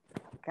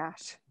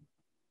 Gosh.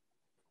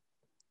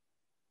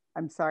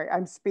 I'm sorry,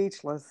 I'm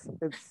speechless.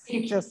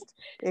 It's just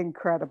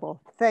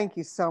incredible. Thank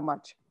you so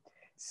much.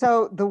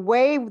 So the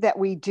way that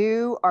we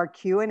do our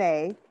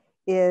Q&A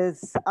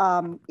is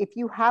if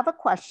you have a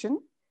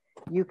question,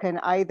 you can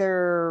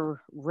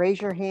either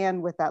raise your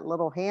hand with that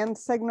little hand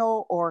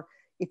signal, or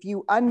if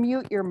you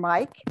unmute your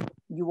mic,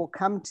 you will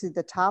come to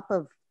the top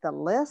of the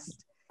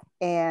list,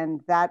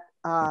 and that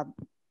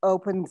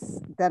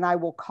opens, then I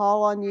will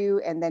call on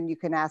you, and then you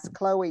can ask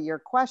Chloe your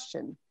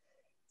question.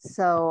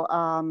 So,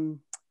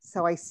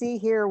 so I see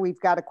here we've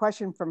got a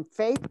question from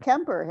Faith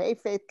Kemper. Hey,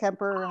 Faith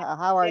Kemper,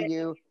 how are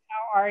you?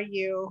 How are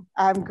you?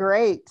 I'm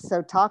great.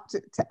 So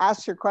to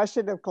ask your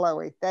question of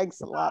Chloe. Thanks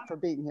a lot for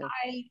being here.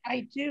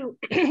 I do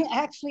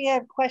actually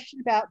have a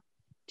question about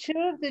two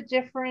of the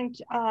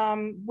different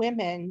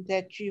women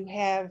that you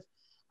have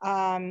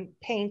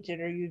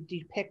painted or you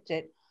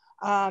depicted.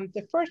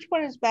 The first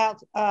one is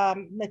about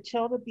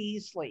Matilda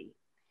Beasley.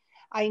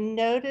 I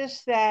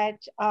noticed that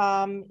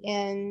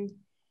in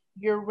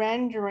your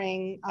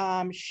rendering,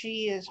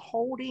 she is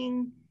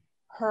holding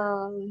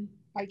her,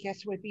 I guess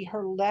it would be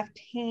her left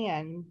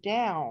hand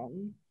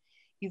down.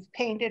 You've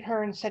painted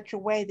her in such a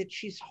way that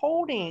she's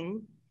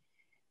holding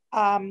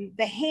the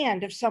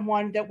hand of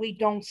someone that we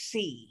don't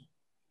see.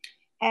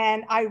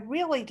 And I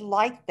really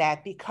like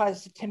that,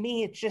 because to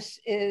me, it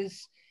just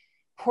is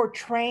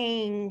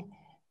portraying,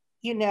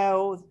 you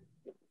know,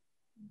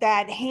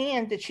 that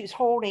hand that she's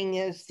holding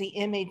is the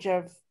image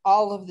of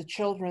all of the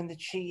children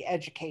that she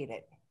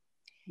educated.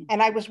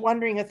 And I was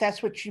wondering if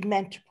that's what you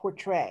meant to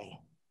portray.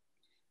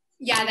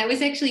 Yeah, that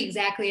was actually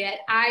exactly it.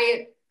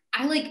 I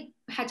like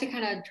had to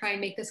kind of try and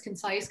make this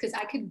concise because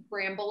I could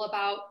ramble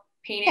about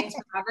paintings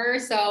forever.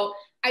 So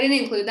I didn't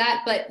include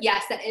that, but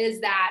yes, that is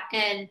that.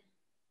 And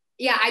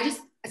yeah,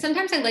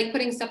 sometimes I like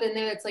putting stuff in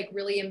there that's like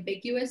really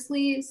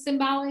ambiguously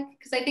symbolic,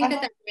 because I think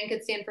that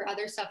could stand for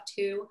other stuff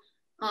too.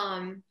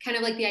 Kind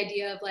of like the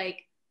idea of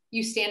like,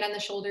 you stand on the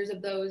shoulders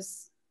of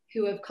those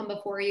who have come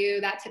before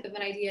you, that type of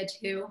an idea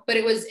too. But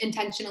it was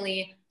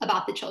intentionally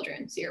about the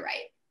children, so you're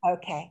right.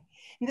 Okay.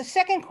 And the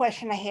second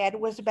question I had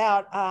was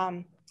about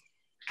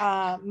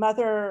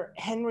Mother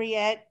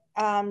Henriette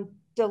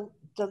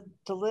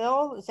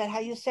DeLille, is that how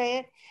you say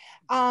it?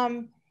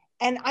 And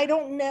I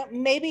don't know,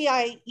 maybe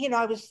I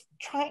was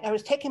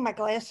taking my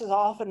glasses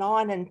off and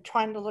on and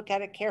trying to look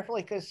at it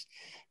carefully, because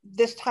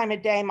this time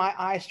of day, my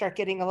eyes start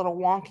getting a little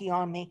wonky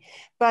on me.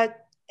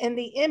 But in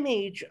the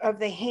image of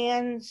the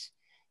hands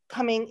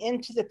coming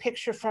into the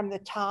picture from the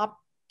top,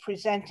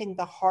 presenting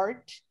the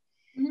heart,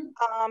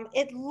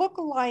 it looked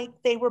like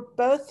they were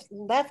both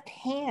left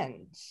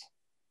hands.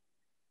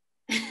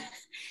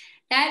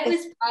 That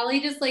was probably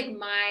just like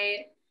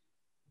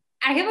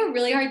I have a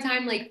really hard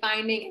time like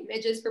finding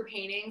images for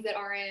paintings that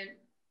aren't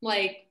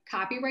like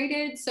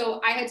copyrighted.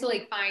 So I had to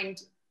like find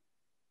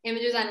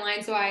images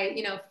online. So I,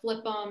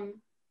 flip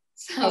them.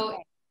 So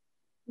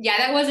yeah,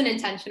 that wasn't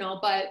intentional,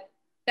 but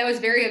that was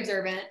very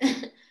observant.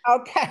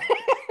 Okay.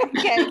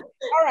 Okay.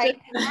 All right.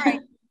 All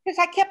right. Because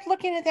I kept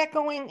looking at that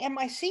going, am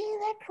I seeing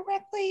that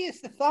correctly?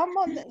 Is the thumb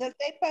on the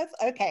they both?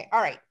 Okay.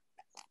 All right.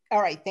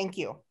 All right. Thank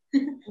you.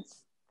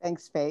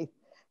 Thanks, Faith.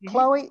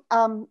 Chloe,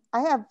 I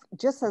have,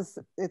 just as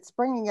it's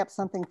bringing up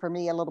something for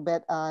me a little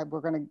bit,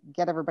 we're going to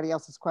get everybody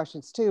else's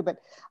questions too, but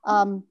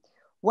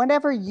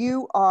whenever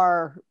you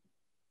are,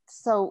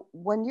 so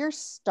when you're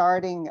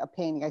starting a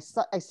painting, I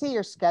see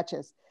your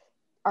sketches,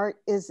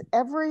 is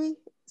every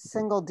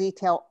single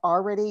detail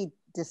already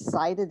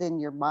decided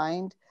in your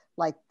mind?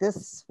 Like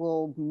this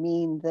will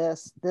mean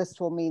this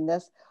will mean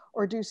this,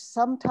 or do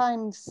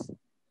sometimes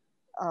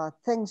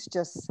things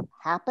just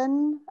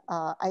happen?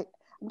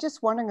 I'm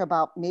just wondering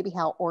about maybe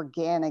how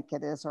organic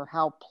it is, or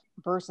how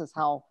versus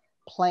how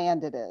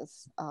planned it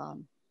is.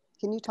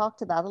 Can you talk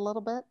to that a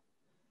little bit?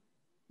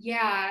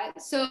 Yeah,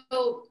 so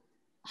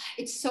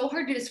it's so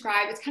hard to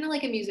describe. It's kind of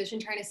like a musician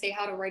trying to say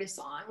how to write a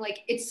song. Like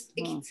it's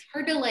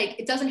hard to like,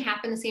 it doesn't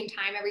happen the same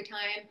time every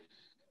time.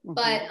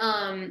 But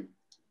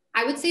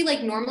I would say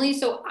like normally,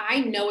 so I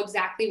know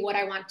exactly what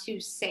I want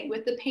to say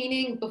with the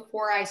painting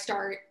before I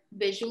start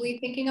visually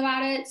thinking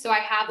about it. So I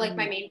have like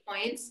my main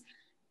points.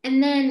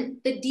 And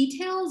then the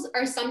details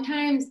are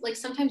sometimes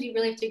you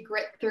really have to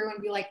grit through and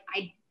be like,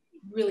 I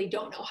really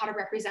don't know how to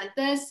represent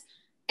this.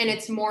 And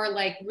it's more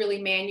like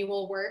really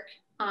manual work.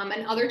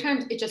 And other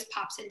times it just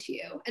pops into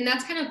you. And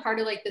that's kind of part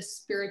of like the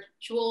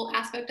spiritual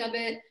aspect of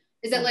it,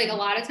 is that like a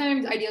lot of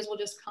times ideas will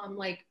just come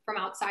like from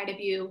outside of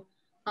you.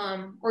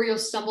 Or you'll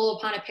stumble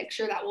upon a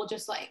picture that will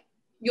just like,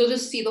 you'll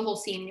just see the whole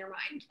scene in your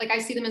mind. Like I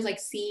see them as like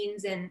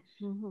scenes and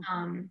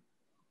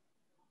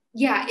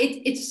yeah,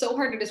 it's so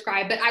hard to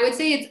describe, but I would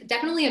say it's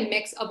definitely a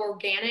mix of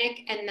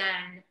organic and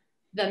then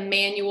the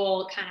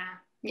manual kind of,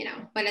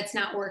 when it's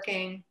not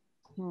working.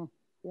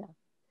 Yeah.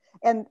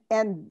 And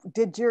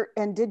did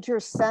your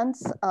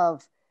sense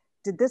of,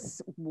 did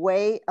this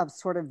way of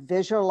sort of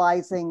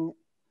visualizing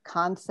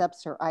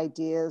concepts or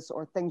ideas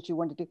or things you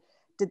wanted to do,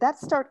 did that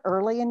start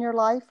early in your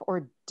life,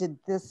 or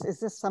is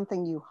this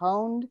something you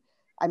honed?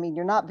 I mean,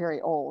 you're not very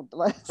old,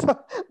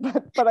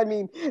 but I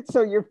mean,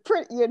 so you're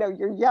pretty,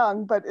 you're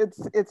young, but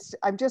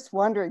I'm just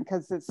wondering,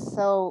 because it's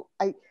so,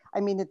 I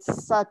mean,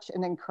 it's such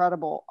an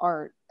incredible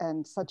art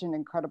and such an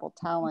incredible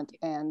talent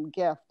and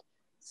gift.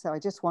 So I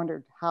just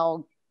wondered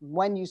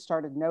when you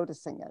started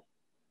noticing it.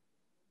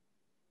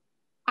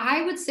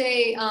 I would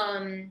say,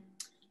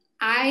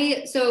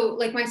 so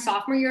like my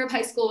sophomore year of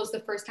high school was the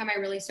first time I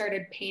really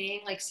started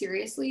painting like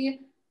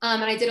seriously.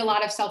 And I did a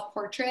lot of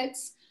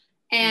self-portraits,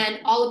 and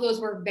all of those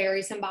were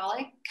very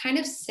symbolic, kind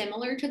of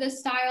similar to this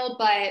style,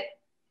 but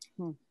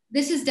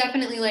this is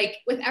definitely like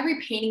with every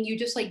painting, you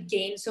just like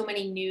gain so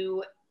many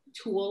new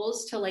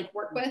tools to like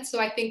work with. So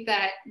I think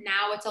that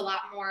now it's a lot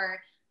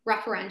more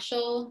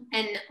referential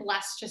and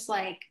less just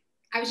like,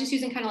 I was just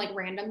using kind of like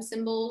random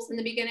symbols in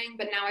the beginning,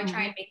 but now I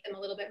try and make them a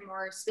little bit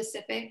more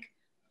specific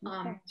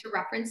to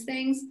reference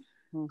things.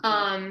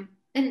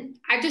 And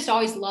I've just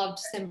always loved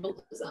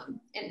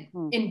symbolism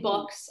in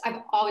books.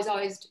 I've always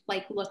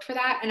like looked for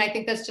that. And I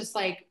think that's just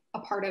like a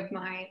part of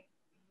the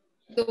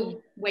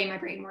way my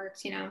brain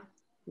works, Yeah.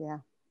 Yeah.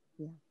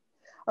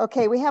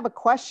 Okay. We have a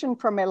question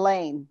from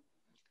Elaine.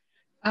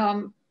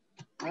 It's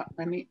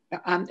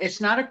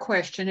not a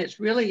question. It's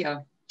really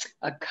a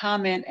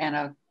comment and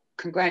a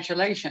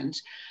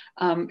congratulations.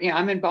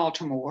 I'm in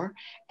Baltimore,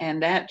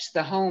 and that's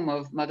the home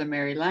of Mother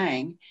Mary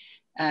Lang,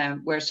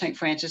 where St.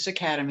 Francis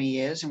Academy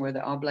is, and where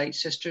the Oblate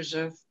Sisters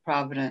of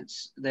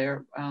Providence,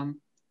 their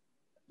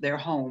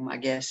home, I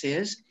guess,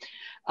 is.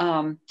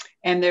 And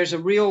there's a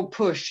real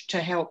push to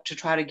help to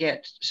try to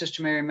get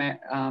Sister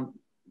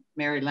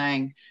Mary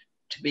Lang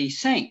to be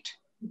saint,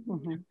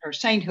 her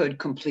sainthood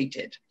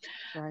completed.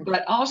 Right.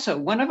 But also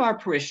one of our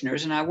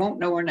parishioners, and I won't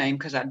know her name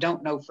because I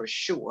don't know for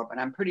sure, but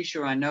I'm pretty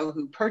sure I know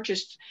who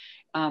purchased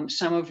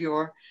some of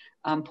your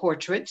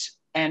portraits,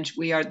 and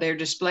they're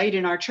displayed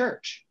in our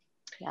church.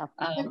 Yeah.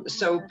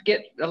 So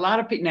get a lot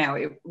of people now.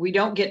 We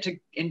don't get to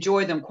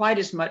enjoy them quite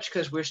as much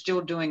because we're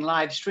still doing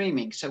live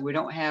streaming, so we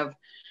don't have.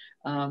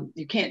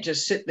 You can't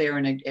just sit there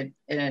and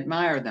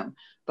admire them.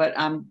 But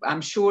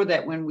I'm sure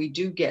that when we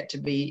do get to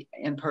be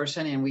in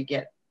person and we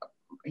get,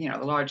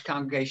 a large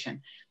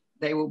congregation,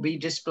 they will be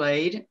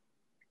displayed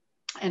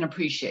and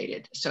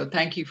appreciated. So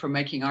thank you for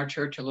making our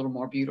church a little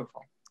more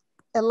beautiful.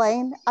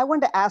 Elaine, I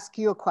wanted to ask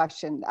you a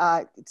question.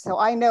 So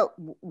I know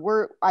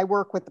I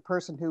work with the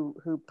person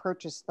who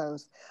purchased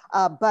those,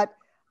 but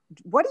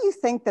what do you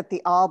think that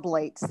the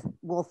oblates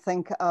will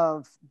think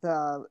of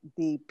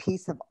the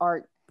piece of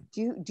art?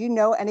 Do you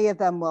know any of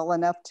them well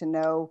enough to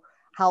know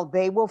how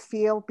they will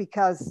feel?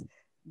 Because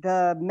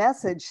the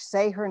message,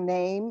 say her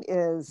name,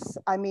 is,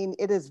 I mean,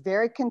 it is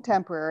very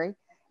contemporary.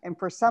 And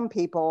for some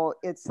people,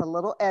 it's a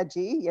little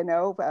edgy, you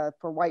know,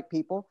 for white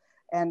people,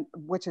 and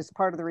which is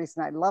part of the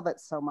reason I love it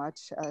so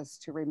much, is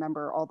to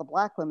remember all the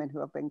Black women who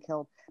have been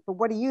killed. But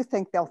what do you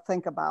think they'll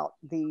think about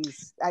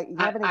these? You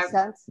have any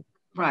sense?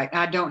 Right,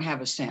 I don't have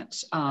a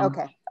sense.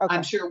 Okay.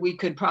 I'm sure we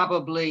could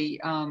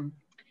probably,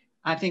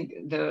 I think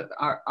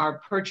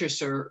our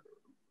purchaser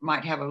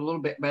might have a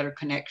little bit better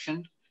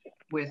connection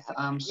with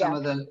some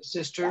of the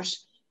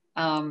sisters.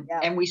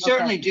 And we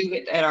certainly do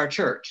it at our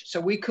church. So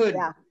we could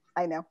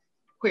I know.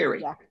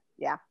 Query.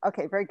 Yeah.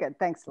 Okay, very good.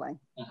 Thanks, Elaine.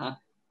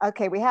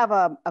 Okay, we have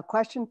a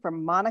question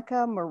from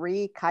Monica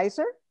Marie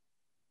Kaiser.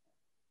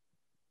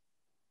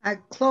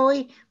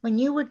 Chloe, when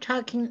you were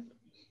talking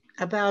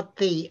about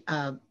the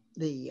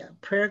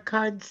prayer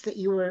cards that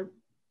you were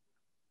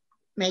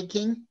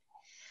making,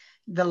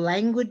 the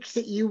language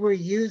that you were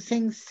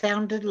using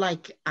sounded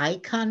like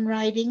icon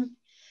writing.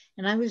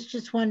 And I was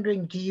just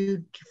wondering, do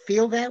you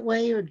feel that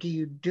way, or do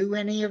you do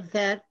any of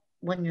that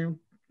when you're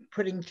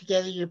putting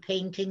together your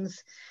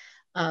paintings?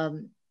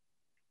 Do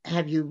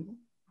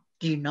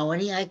you know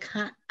any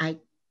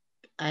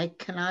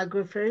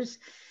iconographers,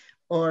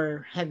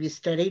 or have you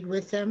studied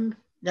with them?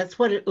 That's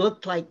what it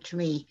looked like to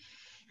me.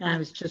 And I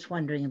was just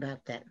wondering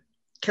about that.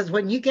 Because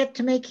when you get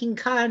to making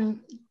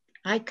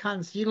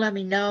icons, you let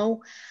me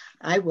know.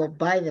 I will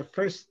buy the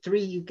first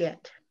 3 you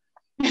get.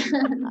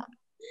 I'm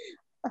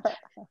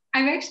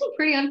actually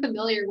pretty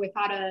unfamiliar with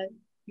how to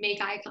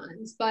make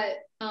icons, but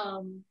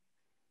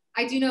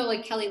I do know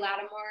like Kelly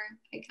Lattimore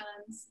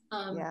icons.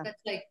 That's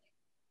like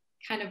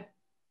kind of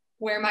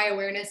where my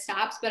awareness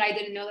stops, but I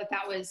didn't know that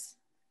that was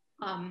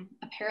a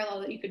parallel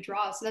that you could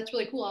draw. So that's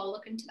really cool. I'll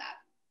look into that.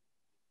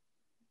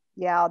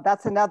 Yeah,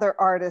 that's another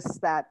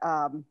artist that,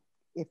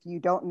 if you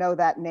don't know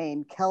that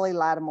name, Kelly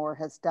Lattimore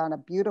has done a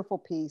beautiful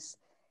piece.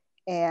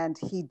 And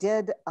he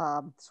did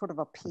sort of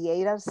a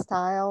Pieta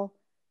style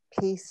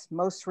piece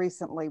most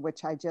recently,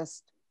 which I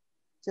just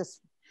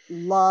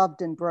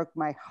loved and broke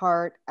my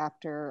heart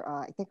after,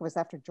 I think it was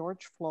after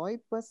George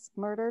Floyd was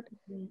murdered.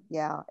 Mm-hmm.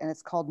 Yeah, and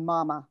it's called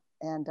Mama.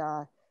 And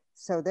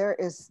so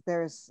there's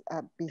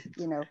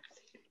you know,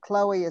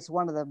 Chloe is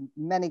one of the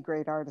many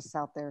great artists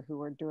out there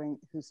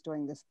who's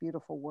doing this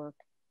beautiful work.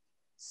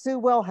 Sue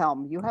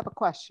Wilhelm, you have a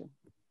question.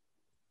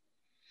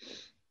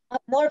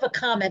 More of a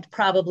comment,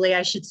 probably,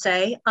 I should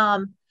say.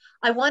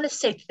 I want to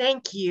say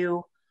thank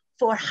you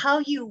for how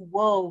you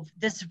wove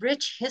this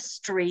rich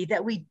history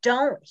that we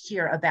don't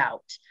hear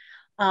about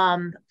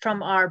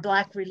from our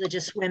Black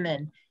religious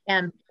women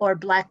or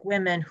Black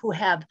women who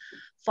have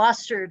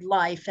fostered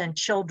life and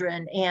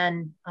children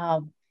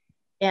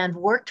and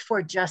worked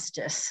for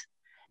justice,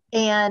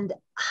 and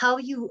how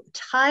you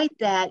tied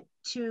that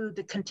to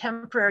the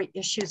contemporary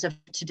issues of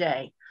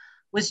today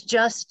was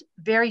just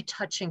very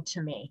touching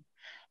to me.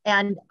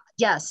 And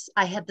yes,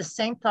 I had the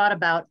same thought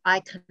about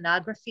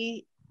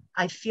iconography.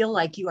 I feel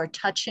like you are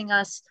touching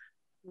us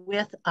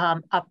with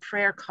a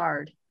prayer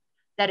card,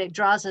 that it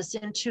draws us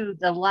into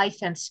the life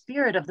and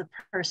spirit of the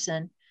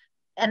person.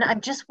 And I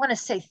just want to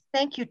say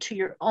thank you to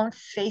your own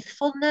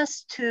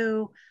faithfulness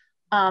to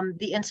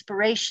the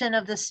inspiration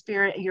of the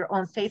Spirit, your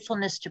own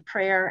faithfulness to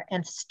prayer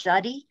and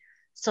study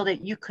so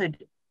that you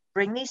could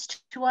bring these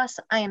to us.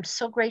 I am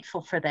so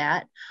grateful for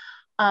that.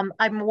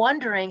 I'm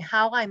wondering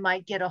how I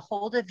might get a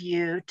hold of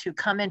you to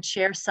come and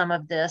share some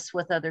of this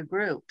with other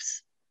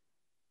groups.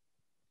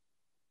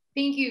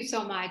 Thank you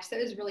so much. That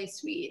is really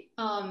sweet.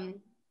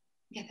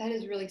 Yeah, that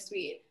is really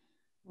sweet.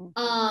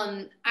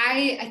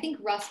 I think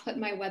Russ put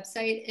my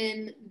website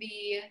in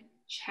the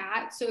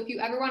chat. So if you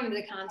ever wanted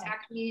to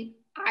contact me,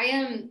 I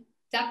am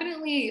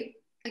definitely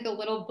like a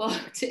little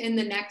booked in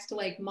the next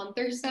like month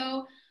or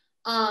so.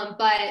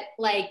 But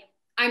like,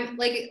 I'm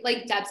like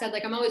Deb said,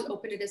 like I'm always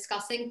open to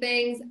discussing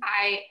things.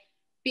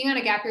 Being on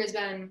a gap year has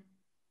been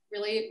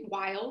really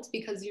wild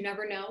because you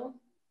never know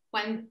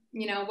when,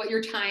 you know, what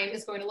your time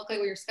is going to look like,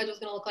 what your schedule is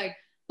going to look like.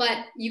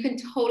 But you can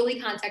totally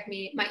contact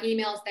me. My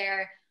email's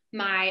there.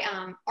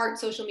 My art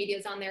social media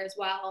is on there as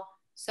well.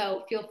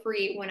 So feel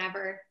free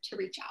whenever to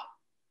reach out.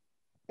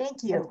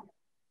 Thank you.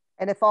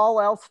 And if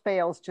all else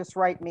fails, just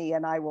write me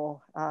and I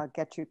will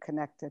get you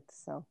connected.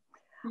 So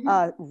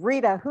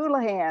Rita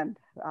Houlihan,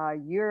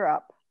 you're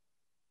up.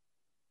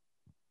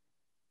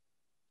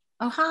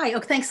 Oh, hi. Oh,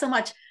 thanks so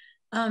much.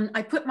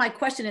 I put my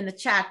question in the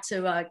chat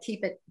to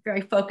keep it very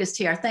focused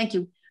here. Thank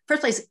you.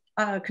 First place,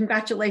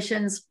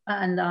 congratulations.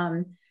 And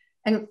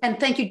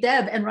thank you,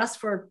 Deb and Russ,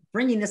 for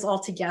bringing this all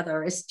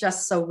together. It's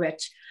just so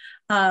rich.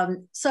 Are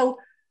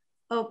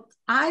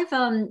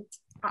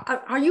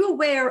you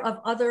aware of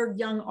other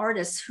young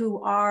artists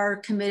who are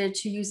committed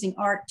to using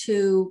art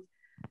to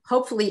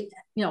hopefully,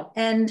 you know,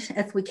 end,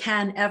 if we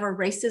can, ever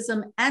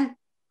racism and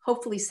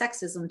hopefully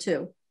sexism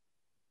too?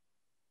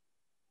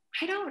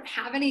 I don't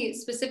have any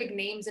specific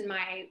names in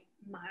my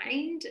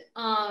mind,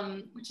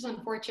 which is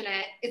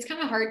unfortunate. It's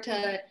kind of hard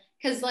to,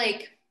 because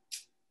like,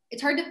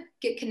 it's hard to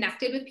get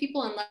connected with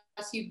people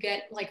unless you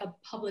get like a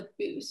public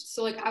boost.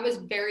 So like I was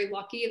very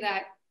lucky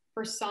that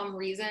for some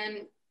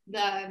reason,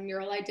 the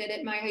mural I did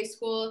at my high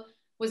school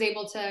was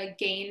able to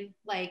gain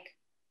like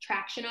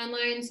traction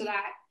online so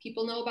that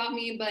people know about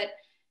me. But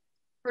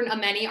for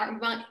many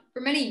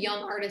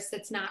young artists,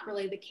 that's not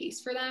really the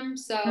case for them.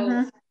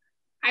 So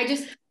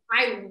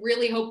I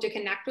really hope to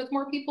connect with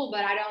more people,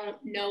 but I don't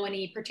know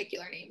any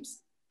particular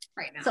names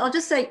right now. So I'll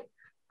just say,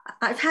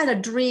 I've had a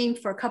dream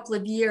for a couple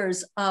of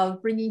years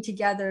of bringing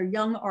together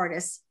young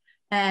artists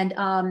and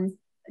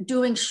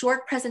doing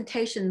short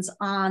presentations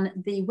on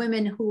the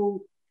women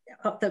who,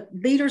 the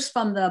leaders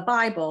from the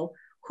Bible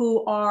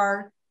who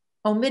are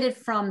omitted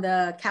from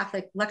the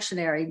Catholic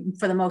lectionary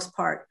for the most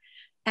part.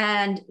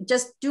 And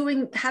just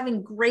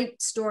having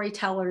great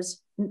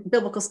storytellers,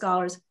 biblical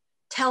scholars,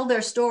 tell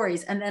their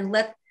stories and then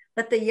let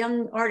the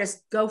young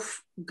artists go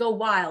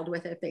wild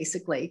with it,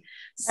 basically.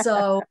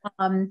 So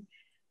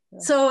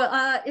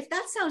if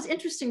that sounds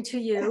interesting to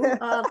you,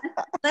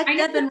 let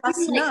Deb and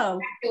Russ know.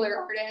 Popular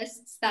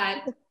artists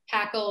that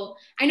tackle.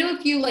 I know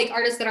a few like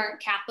artists that aren't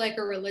Catholic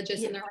or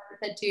religious in their art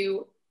that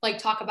do like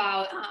talk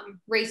about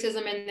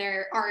racism in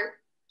their art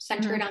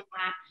centered on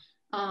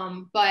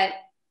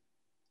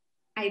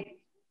that.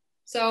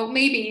 So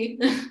maybe.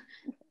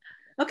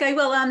 Okay.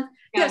 Well,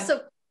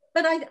 So,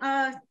 but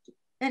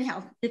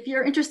anyhow, if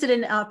you're interested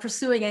in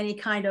pursuing any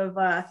kind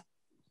of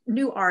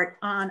new art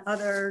on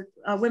other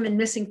women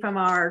missing from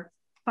our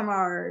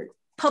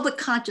public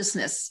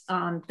consciousness,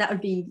 that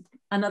would be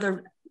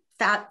another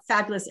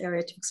fabulous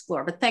area to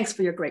explore. But thanks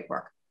for your great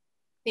work.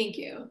 Thank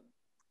you.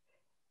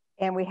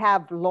 And we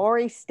have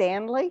Lori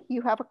Stanley.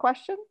 You have a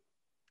question?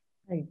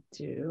 I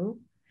do.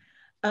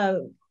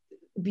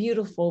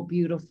 Beautiful,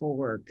 beautiful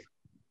work.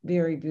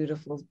 Very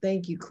beautiful.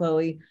 Thank you,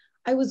 Chloe.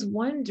 I was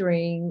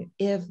wondering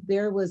if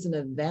there was an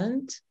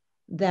event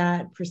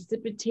that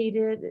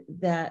precipitated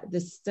that the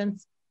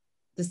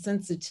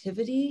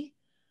sensitivity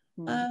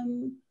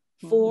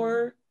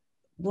for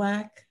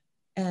Black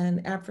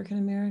and African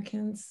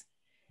Americans.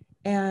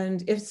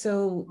 And if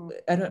so,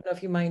 I don't know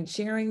if you mind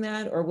sharing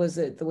that, or was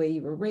it the way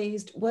you were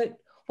raised? What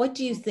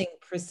do you think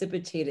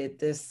precipitated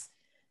this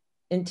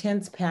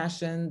intense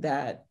passion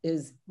that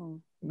is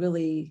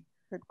really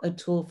a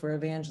tool for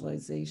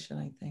evangelization,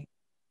 I think?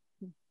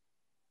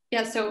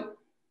 Yeah, so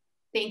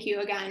thank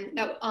you again.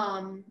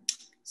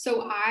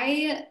 So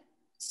I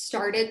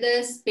started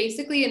this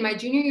basically in my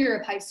junior year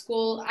of high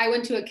school. I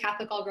went to a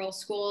Catholic all-girls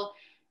school,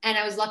 and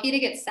I was lucky to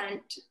get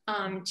sent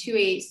to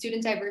a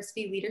student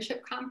diversity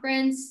leadership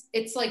conference.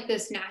 It's like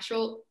this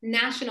national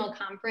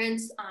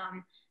conference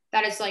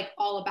that is like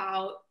all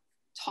about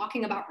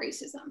talking about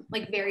racism,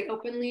 like very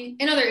openly,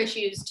 and other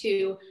issues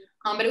too.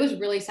 But it was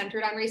really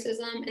centered on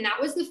racism. And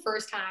that was the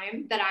first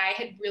time that I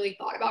had really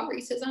thought about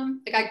racism.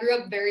 Like I grew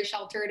up very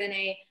sheltered in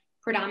a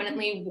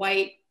predominantly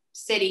white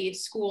city,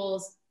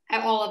 schools,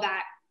 all of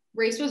that.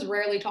 Race was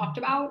rarely talked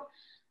about.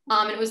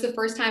 And it was the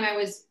first time I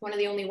was one of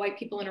the only white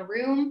people in a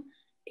room.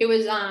 It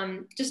was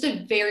just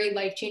a very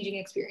life-changing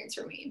experience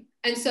for me.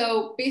 And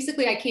so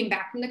basically I came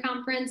back from the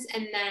conference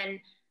and then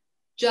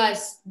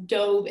just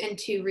dove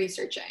into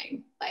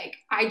researching. Like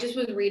I just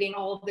was reading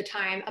all of the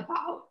time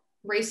about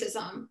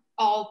racism,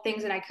 all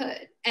things that I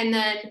could. And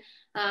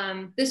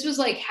then this was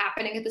like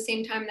happening at the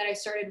same time that I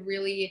started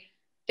really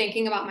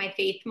thinking about my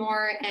faith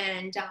more.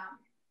 And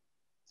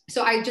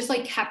so I just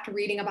like kept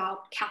reading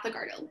about Catholic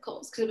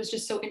articles because it was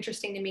just so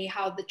interesting to me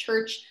how the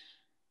church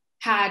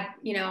had,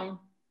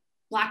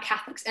 Black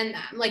Catholics in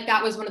them. Like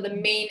that was one of the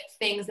main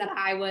things that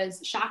I was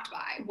shocked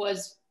by,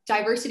 was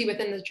diversity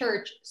within the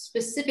church,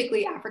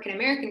 specifically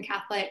African-American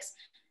Catholics,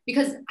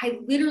 because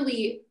I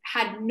literally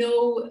had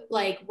no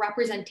like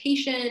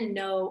representation,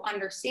 no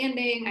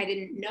understanding. I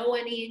didn't know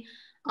any.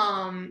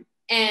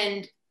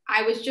 And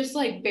I was just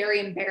like very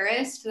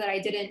embarrassed that I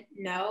didn't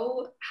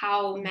know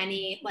how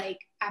many like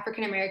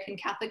African-American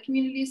Catholic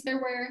communities there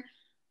were,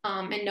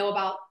 and know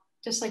about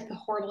just like the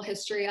horrible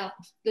history of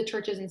the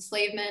church's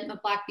enslavement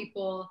of Black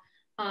people,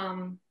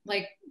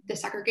 like the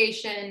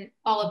segregation,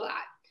 all of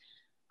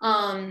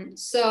that.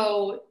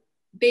 So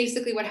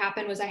basically what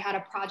happened was I had a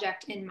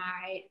project in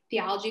my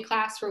theology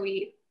class where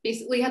we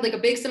basically had like a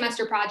big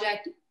semester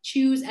project,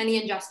 choose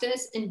any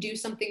injustice and do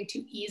something to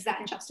ease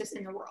that injustice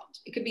in the world.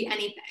 It could be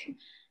anything.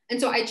 And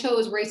so I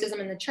chose racism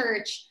in the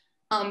church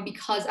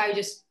because I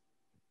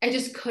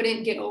just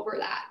couldn't get over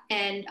that.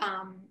 And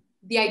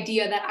the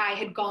idea that I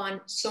had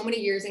gone so many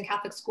years in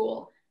Catholic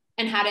school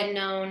and hadn't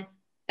known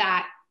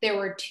that there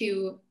were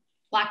two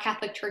Black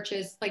Catholic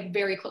churches like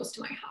very close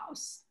to my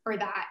house, or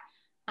that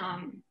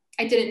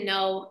I didn't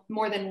know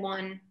more than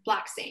one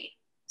Black saint.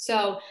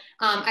 So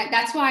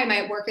that's why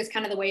my work is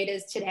kind of the way it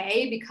is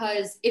today,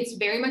 because it's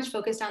very much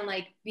focused on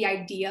like the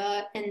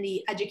idea and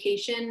the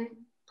education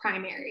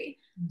primary.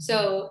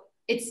 So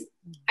that's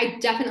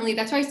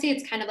why I say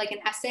it's kind of like an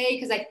essay,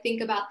 because I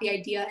think about the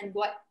idea and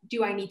what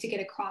do I need to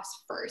get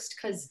across first,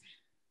 because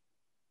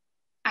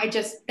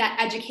that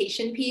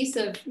education piece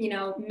of,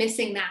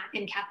 missing that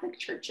in Catholic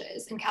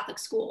churches and Catholic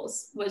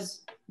schools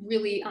was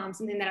really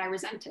something that I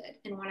resented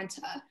and wanted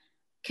to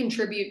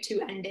contribute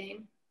to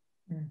ending.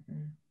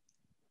 Mm-hmm.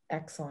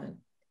 Excellent.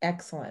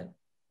 Excellent.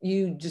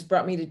 You just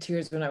brought me to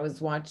tears when I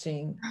was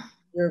watching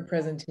your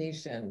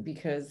presentation,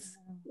 because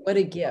what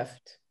a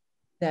gift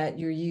that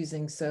you're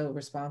using so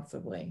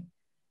responsibly.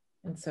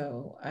 And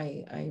so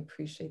I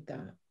appreciate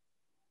that.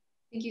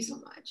 Thank you so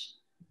much.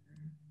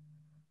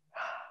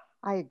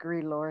 I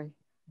agree, Lori.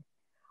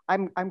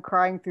 I'm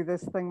crying through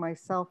this thing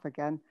myself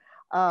again.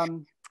 I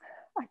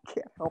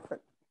can't help it.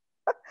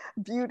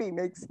 Beauty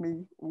makes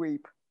me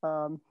weep.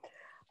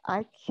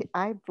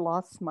 I've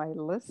lost my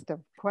list of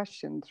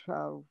questions.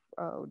 Oh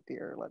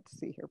dear, let's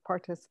see here.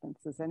 Participants,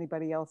 does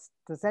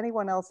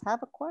anyone else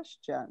have a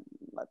question?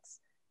 Let's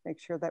make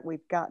sure that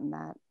we've gotten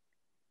that.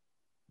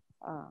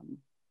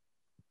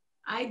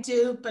 I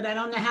do, but I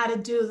don't know how to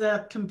do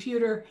the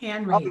computer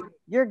hand raise. Oh,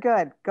 you're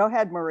good. Go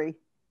ahead, Marie.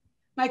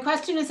 My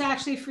question is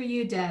actually for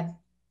you, Deb.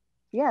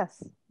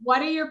 Yes.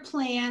 What are your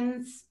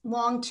plans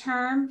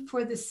long-term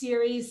for the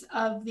series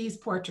of these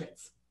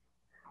portraits?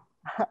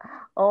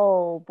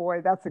 Oh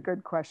boy, that's a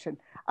good question.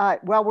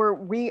 Well,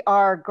 we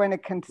are going to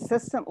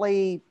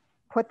consistently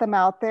put them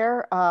out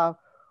there.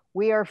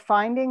 We are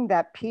finding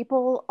that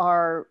people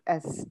are,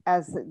 as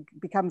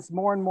it becomes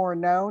more and more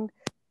known.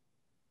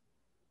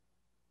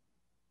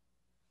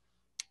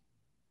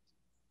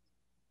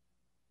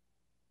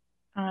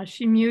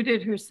 She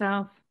muted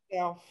herself.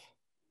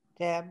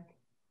 Deb.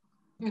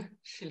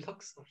 She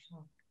looks so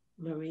strong.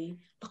 Marie,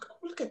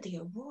 look at the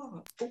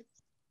aurora. Oh.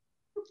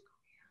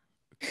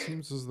 It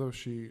seems as though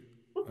she...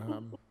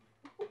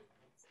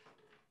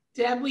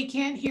 Deb, we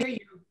can't hear you.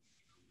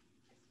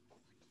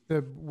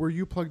 Deb, were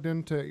you plugged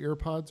into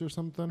earpods or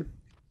something?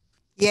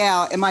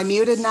 Yeah, am I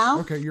muted now?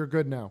 Okay, you're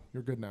good now.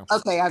 You're good now.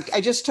 Okay,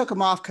 I just took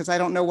them off because I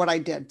don't know what I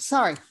did.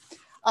 Sorry.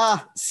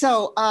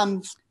 So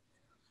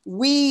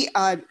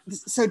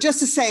just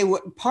to say,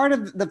 part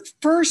of the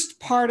first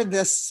part of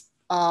this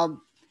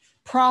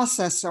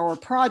process or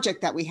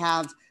project that we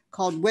have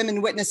called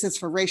Women Witnesses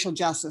for Racial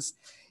Justice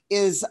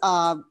is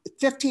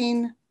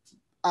 15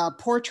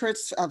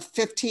 portraits of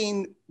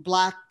 15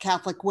 Black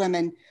Catholic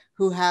women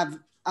who have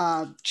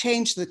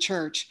changed the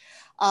church.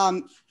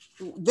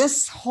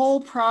 This whole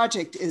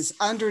project is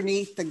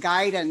underneath the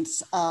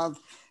guidance of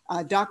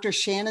Dr.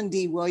 Shannon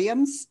D.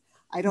 Williams.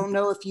 I don't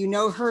know if you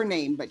know her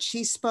name, but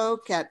she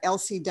spoke at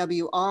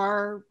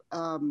LCWR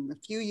a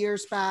few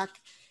years back,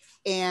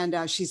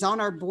 and she's on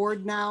our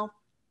board now.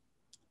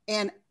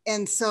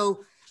 And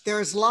so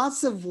there's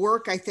lots of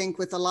work, I think,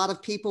 with a lot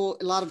of people,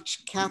 a lot of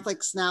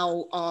Catholics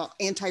now,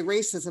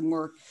 anti-racism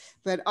work,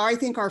 but I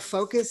think our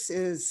focus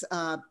is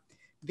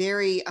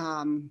very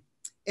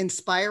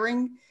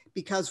inspiring,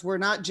 because we're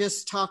not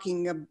just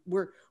talking,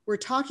 we're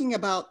talking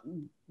about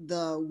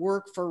the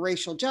work for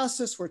racial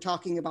justice, we're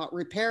talking about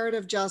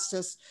reparative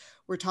justice,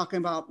 we're talking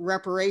about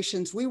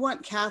reparations. We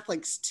want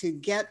Catholics to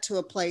get to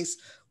a place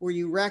where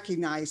you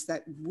recognize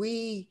that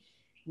we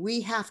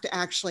have to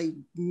actually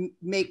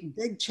make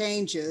big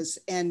changes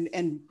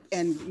and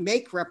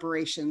make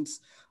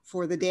reparations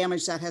for the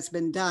damage that has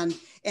been done,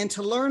 and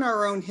to learn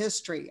our own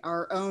history,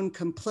 our own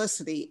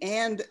complicity,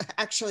 and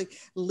actually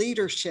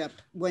leadership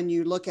when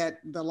you look at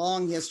the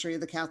long history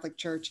of the Catholic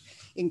Church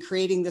in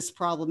creating this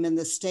problem in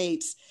the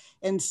States.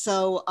 And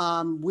so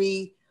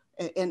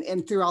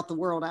and throughout the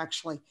world,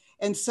 actually.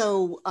 And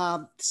so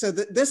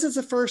this is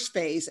the first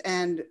phase,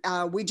 and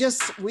we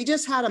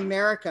just had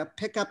America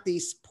pick up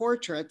these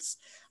portraits,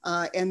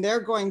 and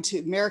they're going to,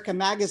 America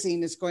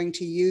Magazine is going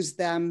to use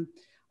them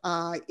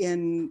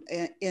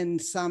in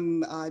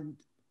some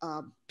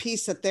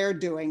piece that they're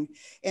doing.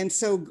 And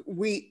so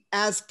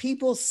as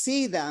people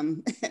see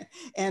them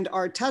and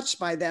are touched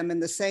by them in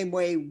the same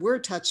way we're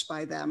touched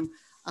by them,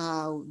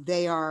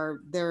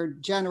 they're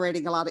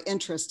generating a lot of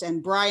interest.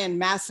 And Brian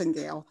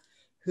Massengale,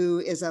 who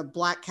is a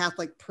Black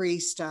Catholic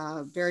priest,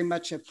 very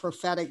much a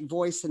prophetic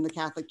voice in the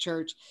Catholic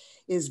Church,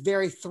 is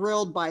very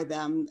thrilled by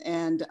them.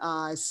 And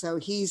so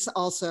he's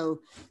also,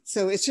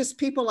 so it's just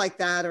people like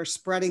that are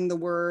spreading the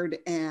word.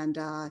 And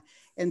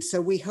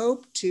so we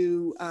hope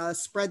to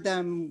spread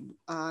them,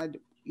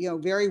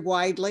 very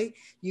widely.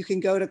 You can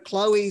go to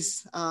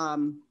Chloe's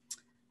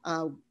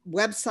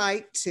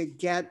website to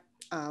get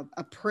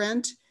a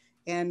print.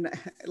 And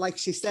like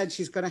she said,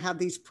 she's going to have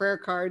these prayer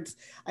cards.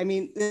 I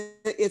mean,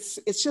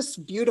 it's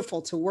just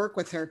beautiful to work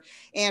with her.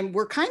 And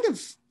we're kind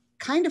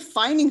of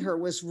finding her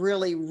was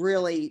really,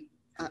 really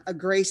a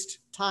graced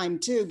time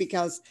too,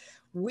 because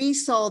we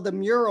saw the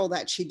mural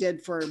that she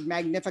did for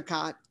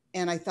Magnificat.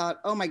 And I thought,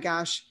 oh my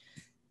gosh,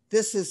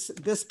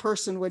 this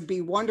person would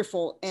be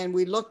wonderful. And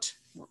we looked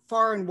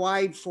far and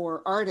wide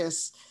for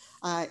artists.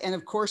 And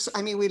of course,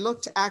 I mean, we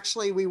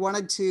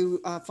wanted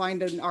to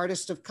find an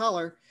artist of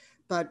color,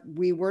 but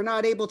we were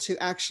not able to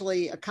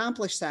actually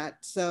accomplish that.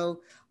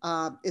 So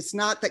it's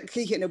not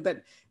that,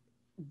 but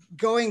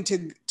going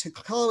to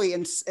Chloe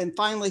and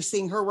finally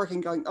seeing her work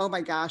and going, oh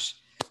my gosh,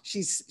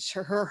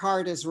 her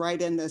heart is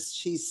right in this.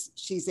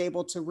 She's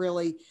able to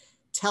really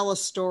tell a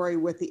story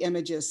with the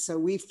images. So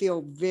we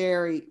feel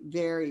very,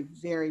 very,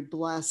 very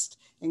blessed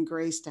and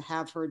graced to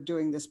have her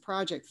doing this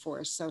project for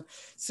us.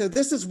 So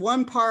this is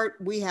one part.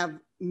 We have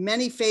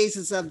many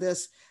phases of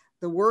this.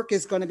 The work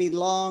is going to be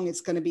long. It's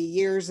going to be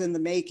years in the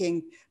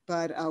making,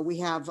 but we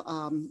have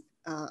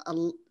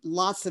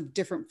lots of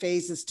different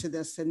phases to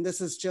this. And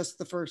this is just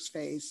the first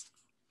phase.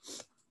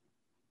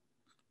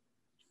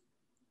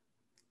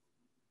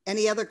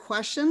 Any other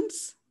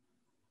questions?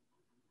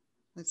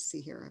 Let's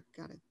see here. I've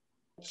got it.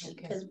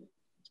 Okay.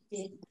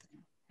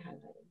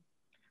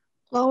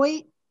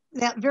 Chloe,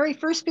 that very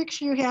first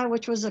picture you had,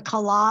 which was a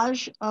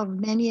collage of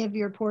many of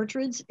your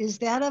portraits, is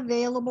that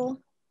available?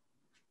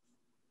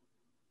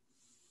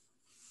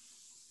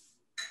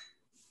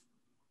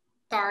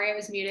 Sorry, I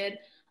was muted.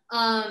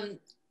 I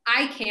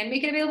can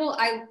make it available.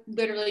 I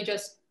literally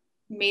just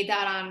made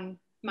that on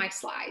my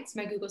slides,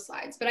 my Google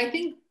slides. But I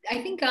think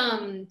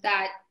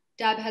that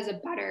Deb has a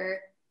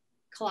better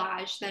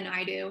collage than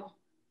I do.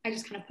 I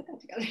just kind of put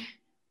that together.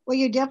 Well,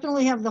 you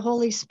definitely have the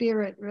Holy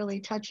Spirit really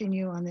touching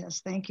you on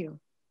this. Thank you.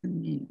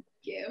 Thank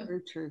you.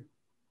 Very true.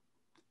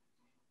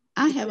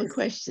 I have a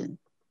question.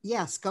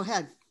 Yes, go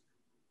ahead.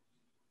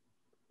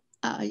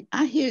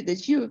 I hear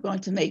that you are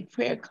going to make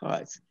prayer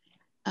cards.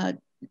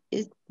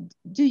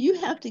 Do you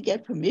have to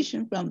get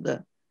permission from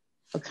the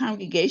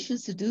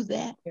congregations to do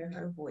that? Hear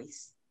her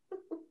voice.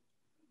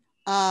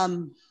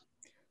 No,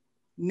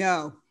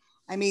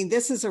 I mean,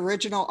 this is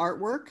original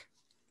artwork.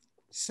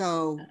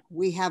 So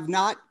we have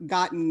not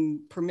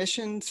gotten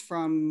permissions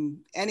from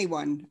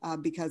anyone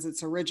because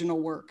it's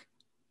original work.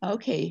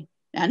 Okay,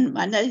 and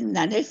my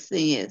next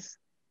thing is,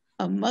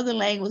 Mother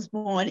Lang was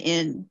born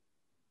in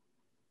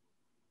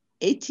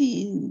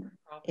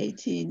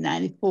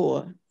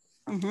 1894.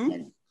 Mm-hmm.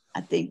 And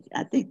I think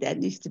that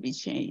needs to be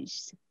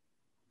changed.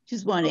 She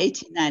was born in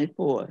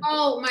 1894.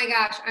 Oh my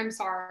gosh, I'm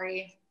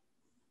sorry.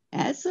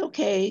 That's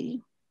okay.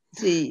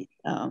 See,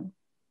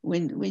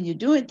 when you're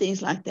doing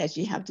things like that,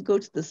 you have to go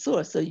to the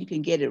source so you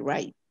can get it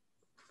right.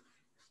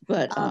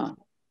 But I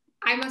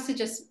must have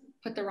just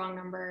put the wrong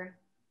number.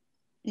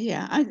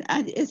 Yeah,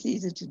 it's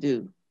easy to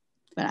do,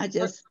 but I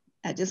just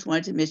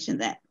wanted to mention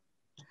that.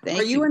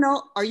 Thank you.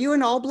 Are you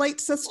an Oblate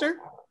sister?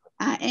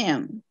 I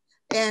am.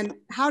 And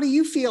how do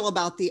you feel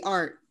about the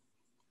art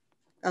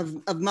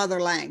of Mother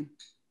Lang?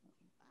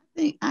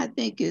 I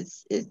think it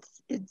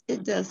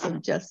does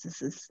some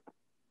justices.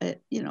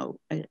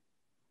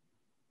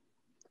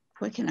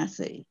 What can I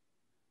say?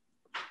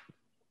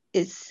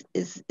 It's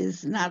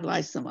not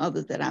like some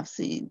others that I've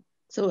seen.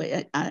 So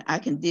I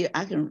can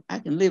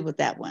live with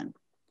that one.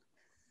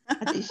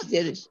 I think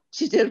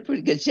she did a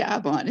pretty good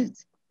job on it.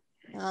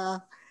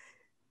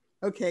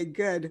 Okay,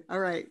 good. All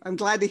right. I'm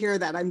glad to hear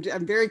that.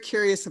 I'm very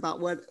curious about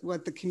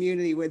what the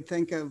community would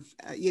think of,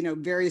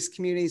 various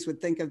communities would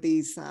think of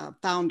these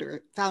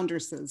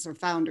foundresses or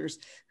founders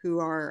who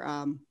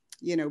are,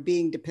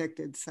 being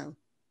depicted. So.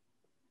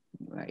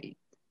 Right.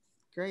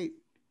 Great.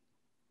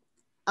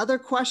 Other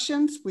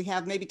questions? We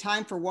have maybe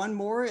time for one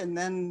more and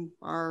then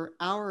our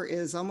hour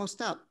is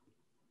almost up.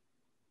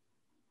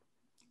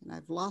 And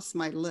I've lost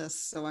my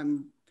list, so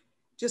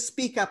just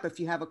speak up if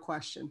you have a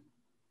question.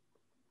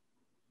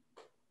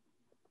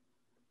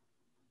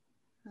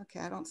 Okay,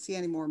 I don't see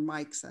any more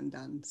mics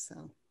undone,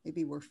 so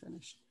maybe we're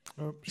finished.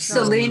 Oh,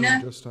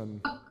 Selena, just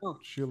on go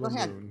Sheila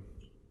ahead. Moon.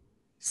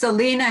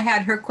 Selena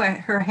had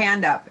her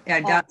hand up.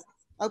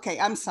 Okay,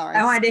 I'm sorry.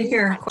 I wanted to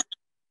hear her.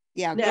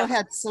 Yeah, go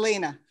ahead,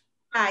 Selena.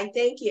 Hi,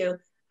 thank you.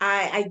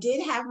 I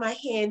did have my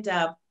hand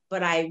up,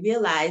 but I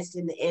realized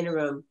in the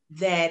interim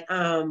that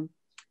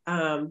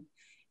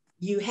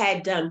you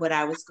had done what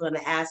I was going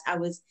to ask. I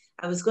was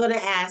going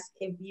to ask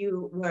if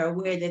you were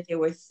aware that there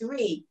were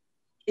 3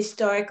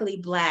 historically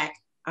Black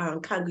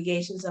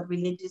congregations of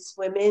religious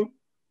women,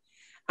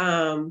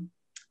 and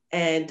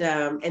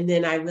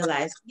then I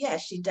realized,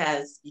 yes, she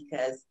does,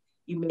 because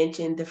you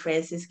mentioned the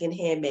Franciscan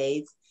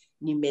Handmaids,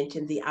 and you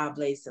mentioned the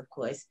Oblates, of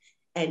course,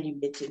 and you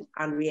mentioned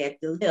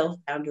Henriette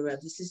DeLille, founder of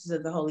the Sisters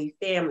of the Holy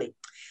Family.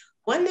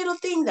 One little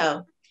thing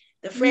though,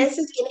 the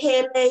Franciscan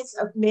Handmaids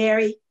of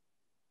Mary,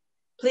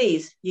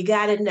 please, you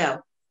got to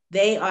know,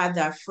 they are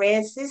the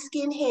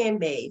Franciscan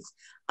handmaids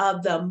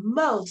of the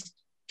most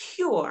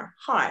pure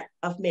heart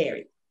of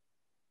Mary.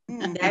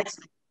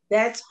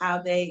 That's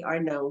how they are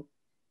known.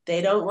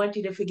 They don't want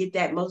you to forget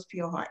that most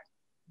pure heart.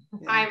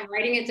 Yeah. I'm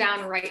writing it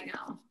down right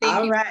now.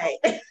 All right.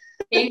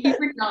 Thank you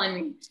for telling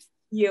me.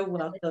 You're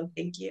welcome.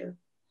 Thank you.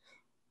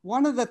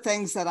 One of the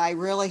things that I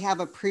really have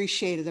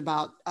appreciated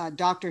about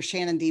Dr.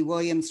 Shannon D.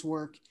 Williams'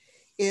 work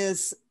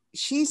is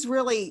she's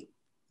really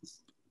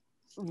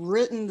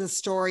written the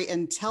story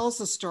and tells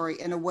the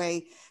story in a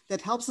way that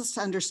helps us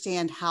to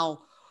understand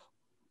how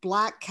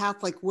Black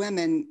Catholic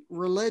women,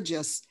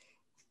 religious,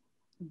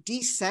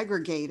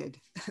 desegregated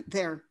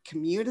their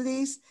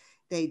communities.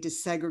 They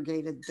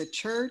desegregated the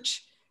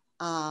church,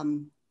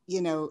 and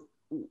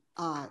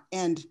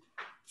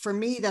for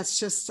me,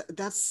 that's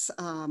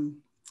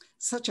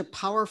such a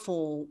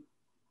powerful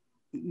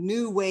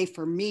new way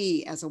for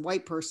me as a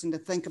white person to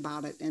think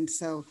about it. And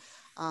so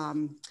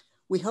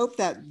we hope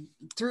that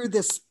through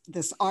this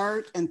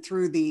art and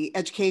through the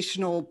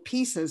educational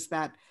pieces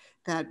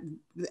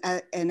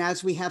and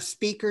as we have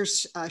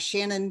speakers,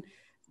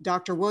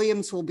 Dr.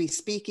 Williams will be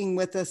speaking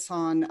with us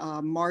on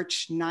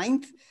March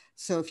 9th.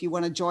 So if you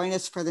want to join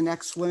us for the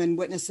next Women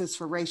Witnesses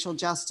for Racial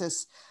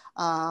Justice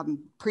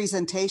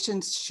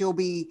presentations, she'll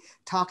be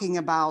talking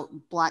about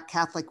Black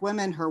Catholic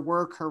women, her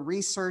work, her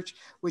research,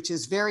 which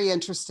is very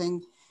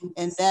interesting.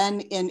 And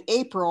then in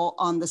April,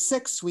 on the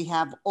 6th, we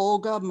have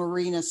Olga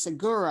Marina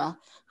Segura,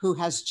 who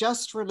has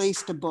just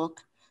released a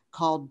book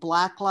called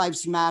Black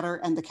Lives Matter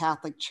and the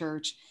Catholic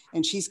Church.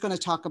 And she's going to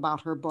talk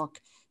about her book.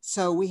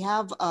 So we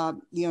have,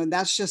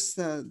 that's just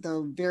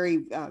the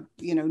very,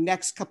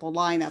 next couple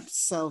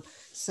lineups.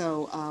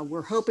 So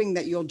we're hoping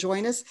that you'll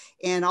join us.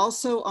 And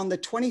also on the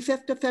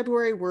 25th of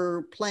February,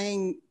 we're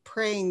praying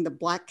the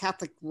Black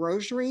Catholic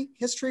Rosary,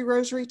 History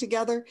Rosary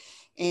together.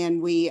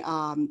 And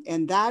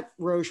and that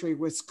rosary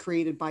was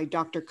created by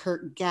Dr.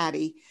 Kurt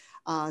Gaddy.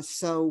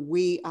 So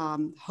we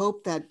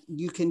hope that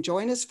you can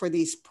join us for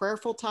these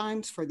prayerful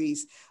times, for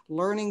these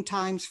learning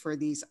times, for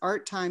these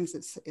art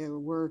times.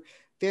 We're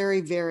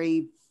very,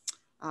 very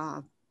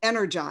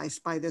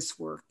energized by this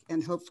work,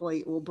 and hopefully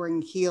it will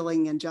bring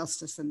healing and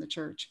justice in the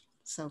church.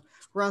 So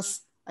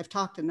Russ, I've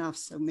talked enough,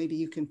 so maybe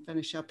you can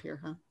finish up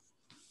here, huh?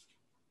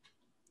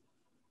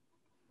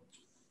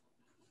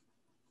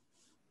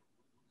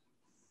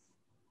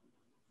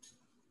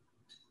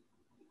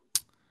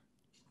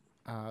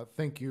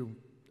 Thank you,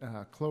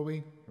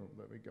 Chloe. Oh,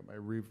 let me get my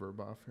reverb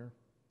off here.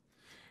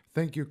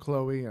 Thank you,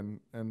 Chloe,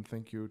 and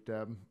thank you,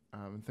 Deb.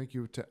 And thank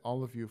you to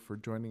all of you for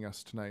joining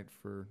us tonight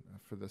for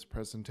this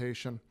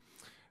presentation.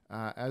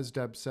 As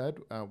Deb said,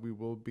 we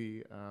will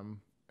be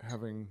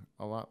having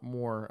a lot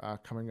more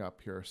coming up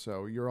here.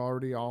 So you're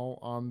already all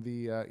on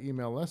the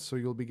email list, so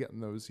you'll be getting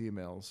those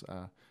emails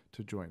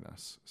to join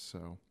us.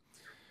 So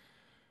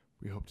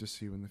we hope to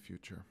see you in the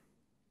future.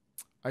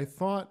 I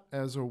thought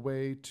as a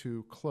way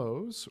to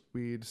close,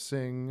 we'd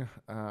sing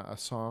a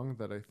song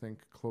that I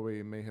think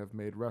Chloe may have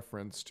made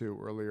reference to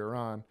earlier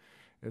on.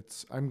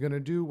 It's I'm Gonna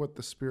Do What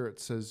the Spirit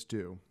Says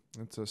Do.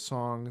 It's a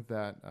song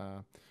that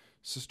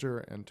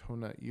Sister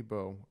Antona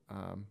Ebo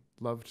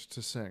loved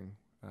to sing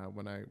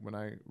when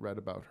I read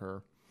about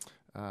her.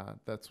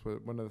 That's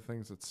one of the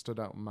things that stood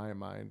out in my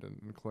mind,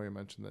 and Chloe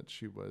mentioned that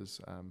she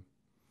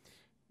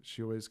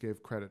always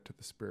gave credit to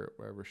the Spirit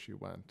wherever she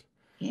went.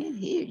 Can't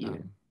hear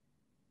you.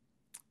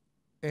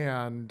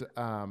 And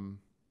I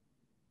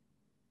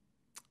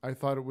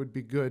thought it would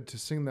be good to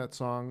sing that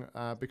song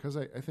because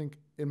I think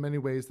in many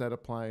ways that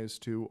applies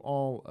to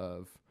all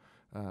of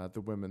the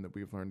women that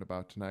we've learned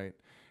about tonight.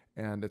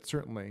 And it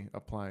certainly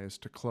applies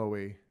to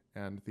Chloe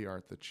and the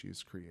art that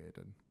she's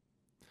created.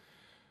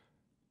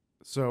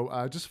 So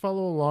just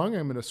follow along.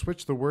 I'm going to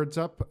switch the words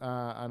up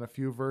on a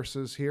few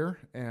verses here,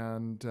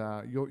 and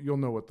you'll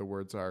know what the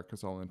words are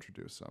because I'll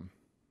introduce them.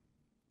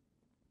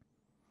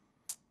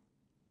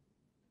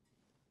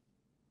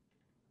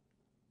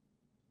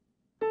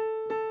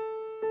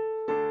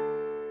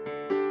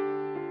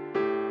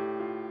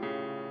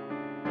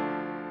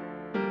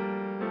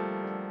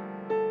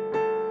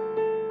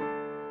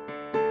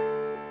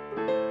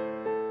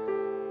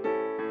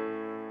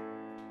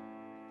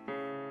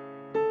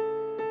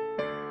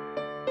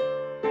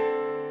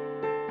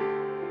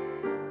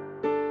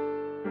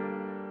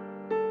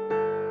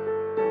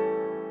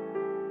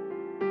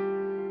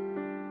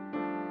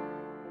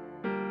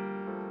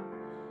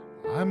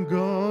 I'm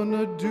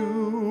gonna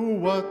do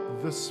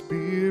what the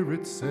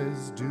Spirit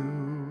says do.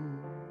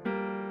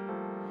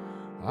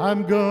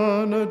 I'm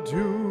gonna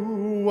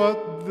do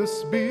what the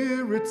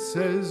Spirit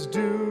says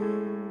do.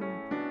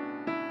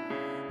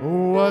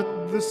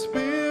 What the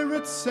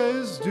Spirit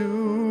says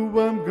do,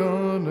 I'm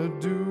gonna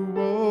do,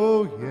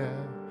 oh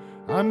yeah.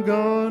 I'm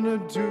gonna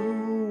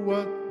do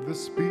what the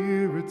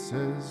Spirit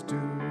says do.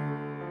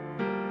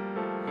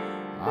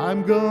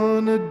 I'm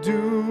gonna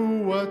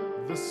do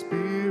what the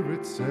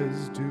Spirit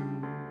says do.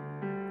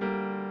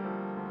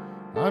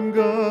 I'm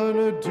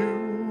gonna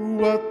do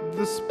what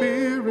the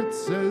Spirit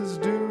says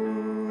do.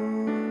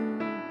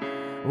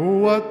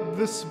 What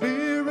the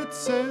Spirit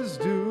says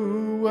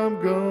do,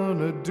 I'm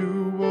gonna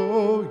do,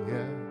 oh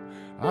yeah.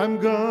 I'm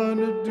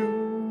gonna do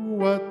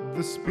what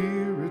the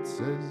Spirit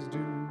says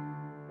do.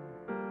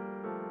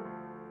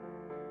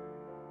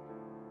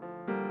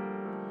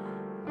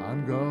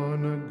 I'm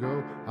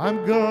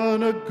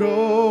gonna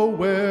go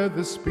where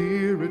the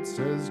Spirit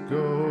says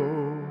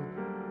go.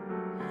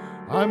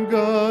 I'm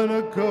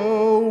gonna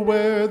go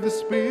where the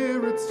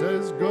Spirit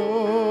says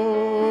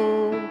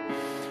go.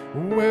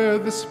 Where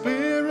the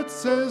Spirit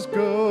says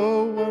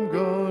go, I'm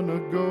gonna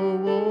go,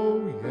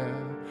 oh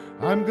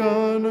yeah. I'm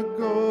gonna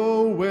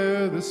go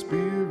where the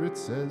Spirit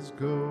says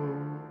go.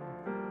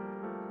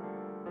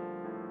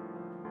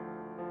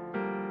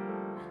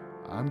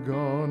 I'm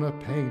gonna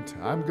paint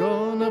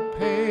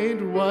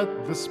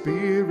what the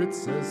Spirit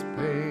says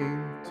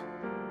paint.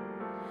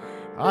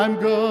 I'm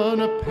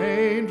gonna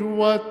paint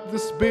what the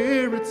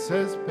Spirit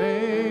says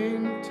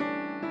paint.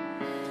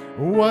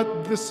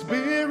 what the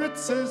Spirit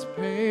says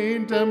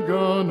paint. I'm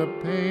gonna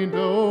paint,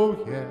 oh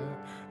yeah.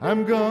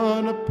 I'm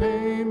gonna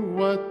paint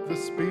what the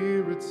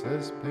Spirit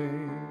says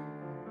paint.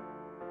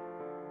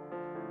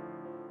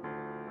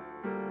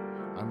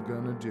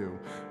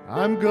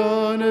 I'm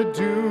gonna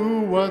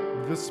do what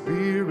the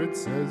Spirit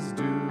says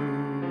do.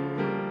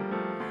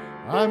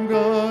 I'm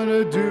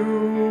gonna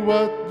do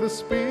what the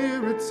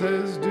Spirit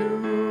says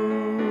do.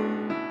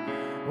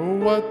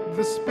 What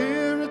the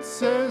Spirit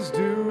says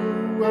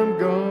do, I'm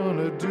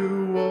gonna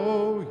do,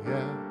 oh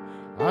yeah.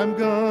 I'm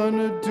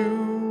gonna do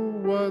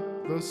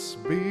what the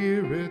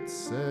Spirit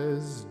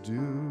says do.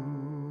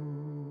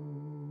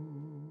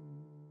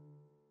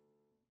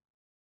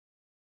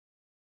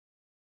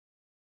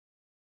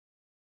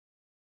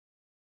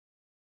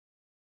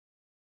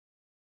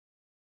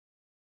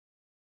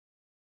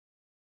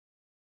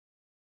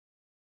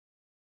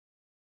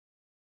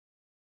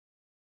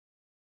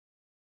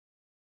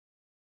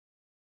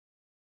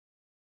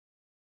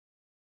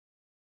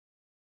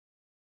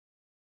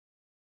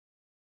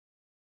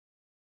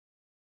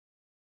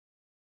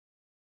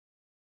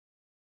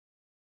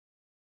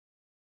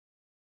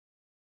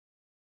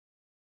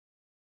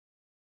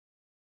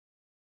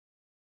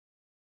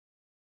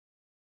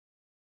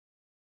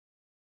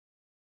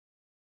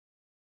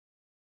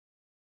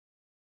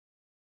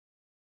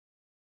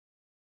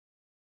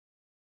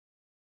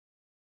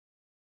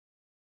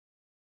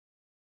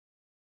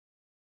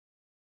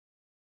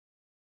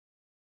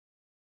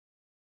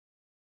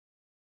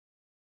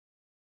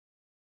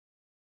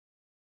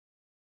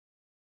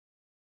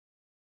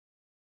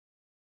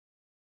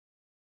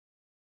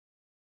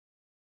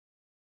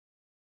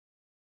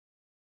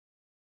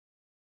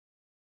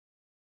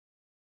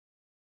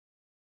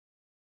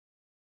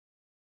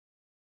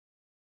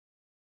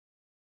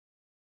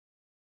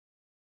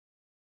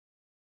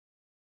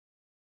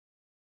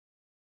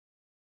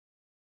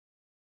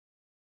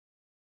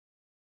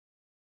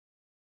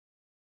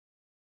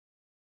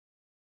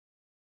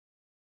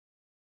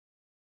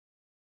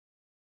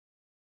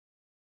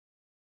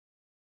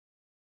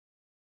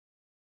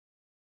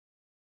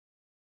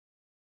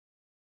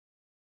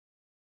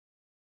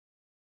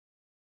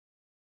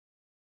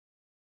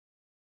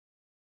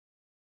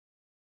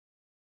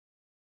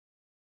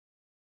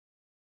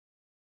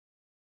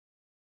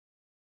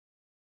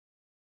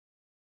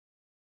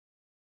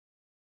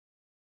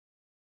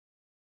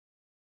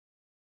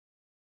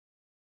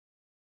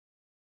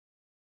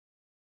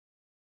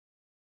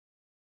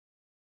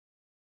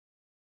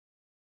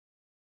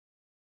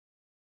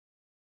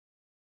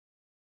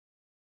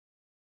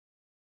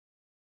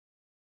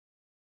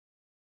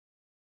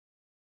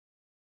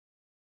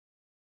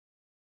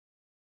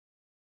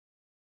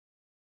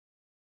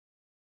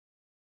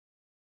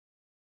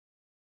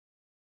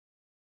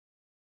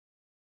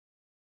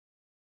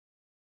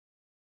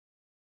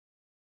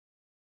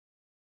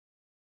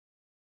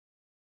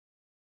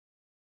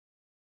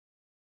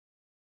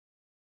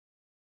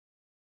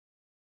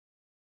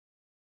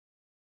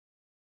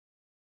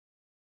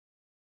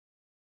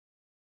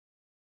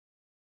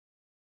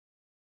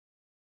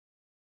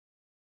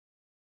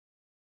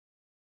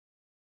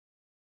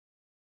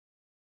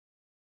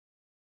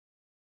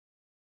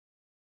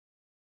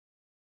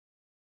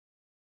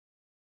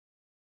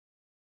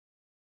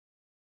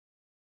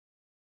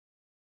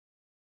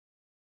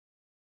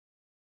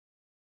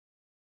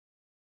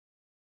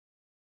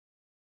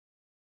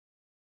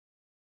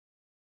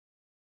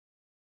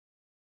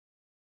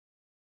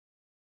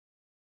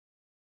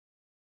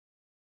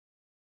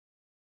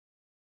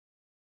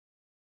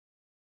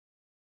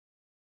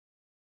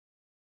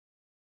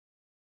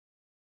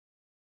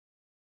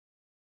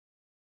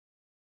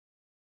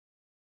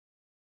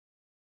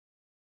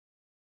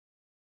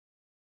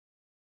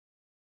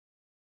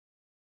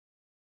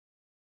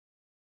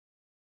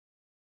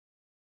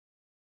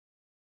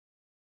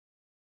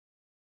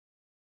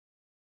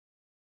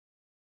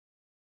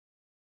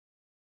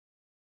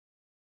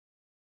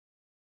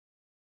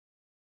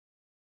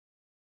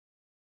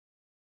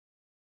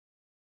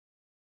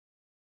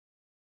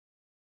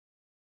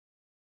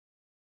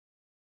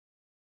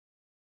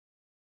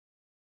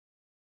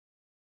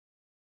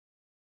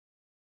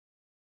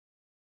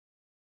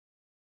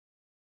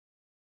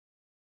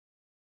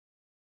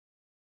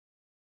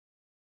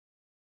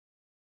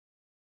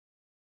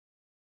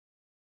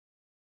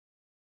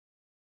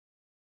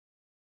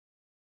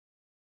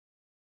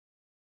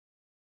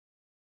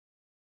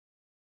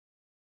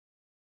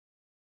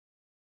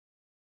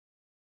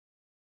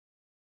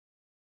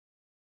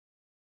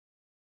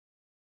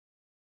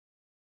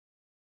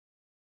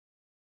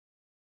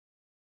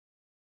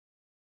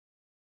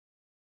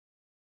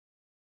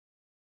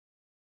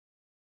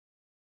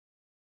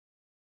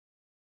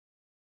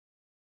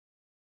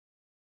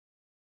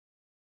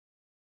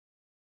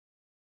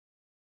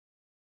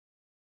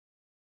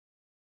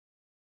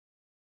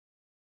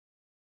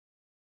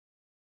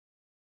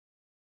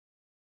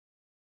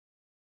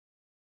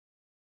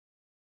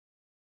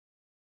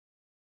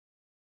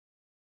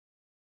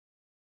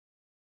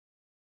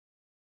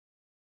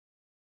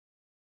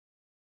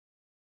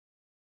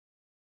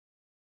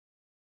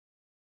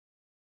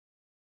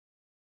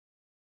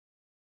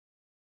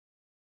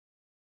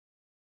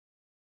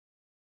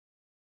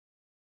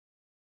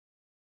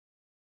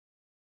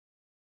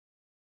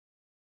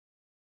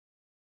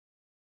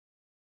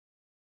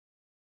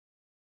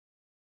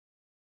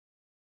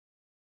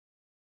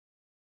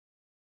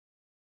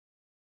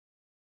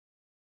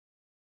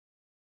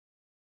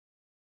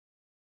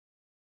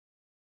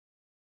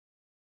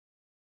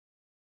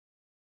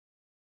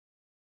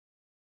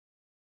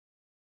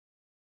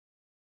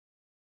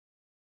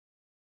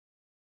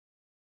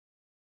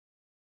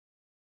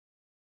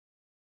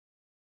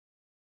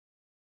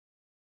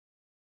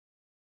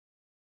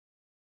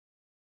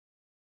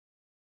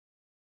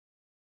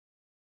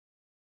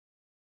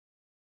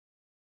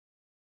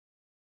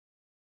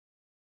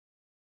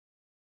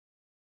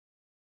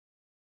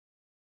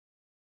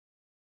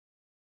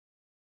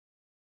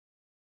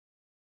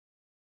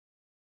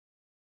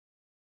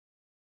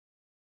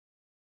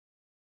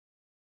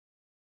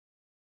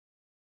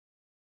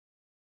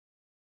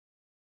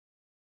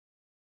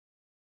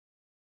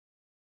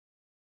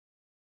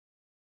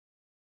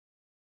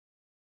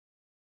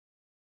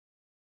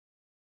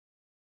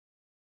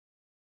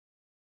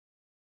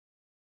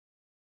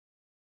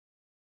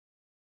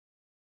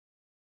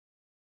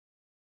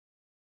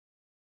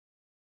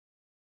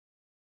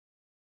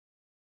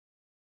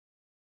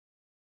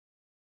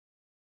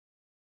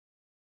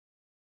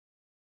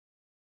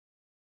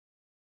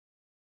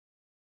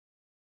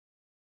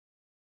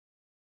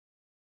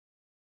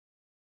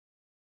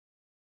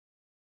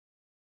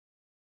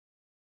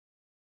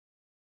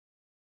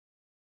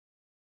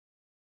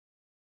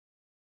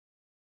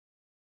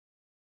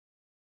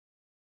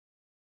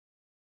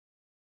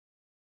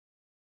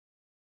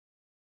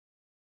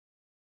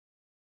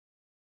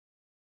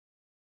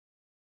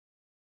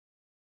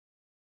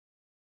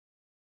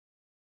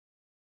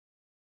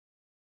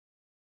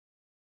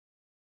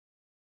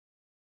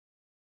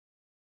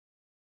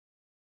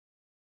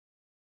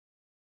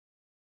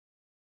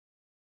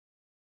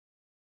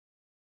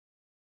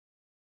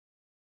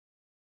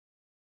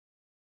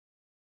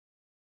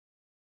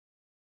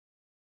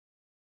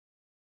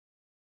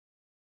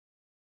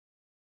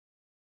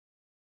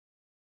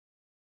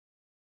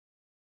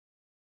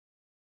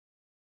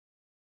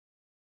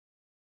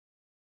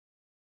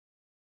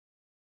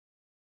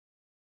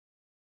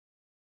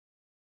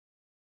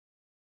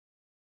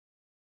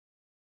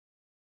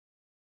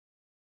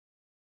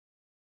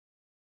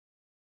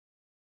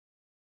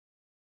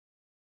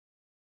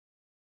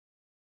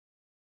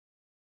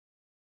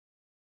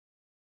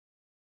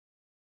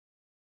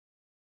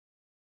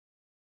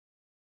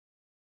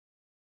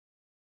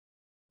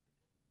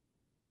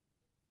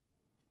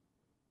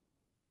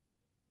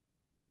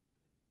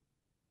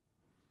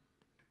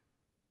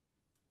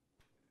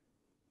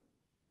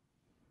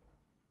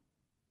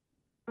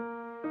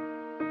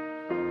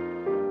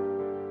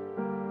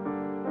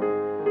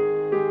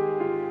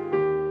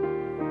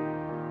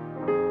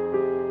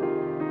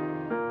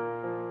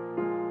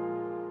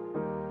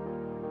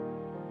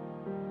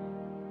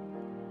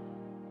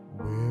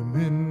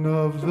 Women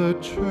of the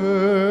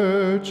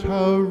church,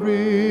 how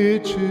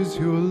rich is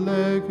your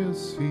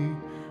legacy.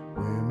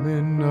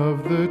 Women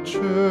of the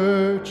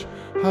church,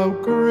 how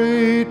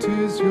great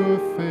is your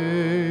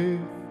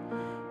faith.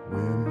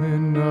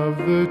 Women of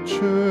the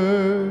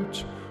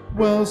church,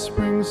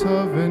 wellsprings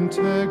of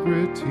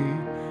integrity,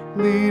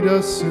 lead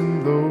us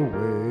in the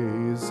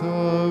ways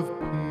of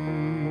peace.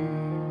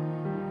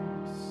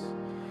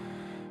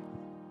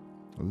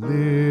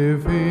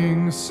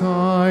 Living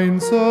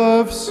signs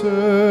of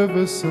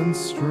service and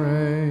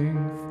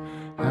strength,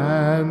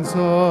 hands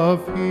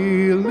of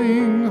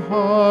healing,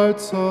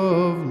 hearts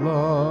of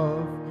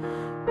love,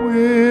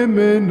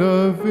 women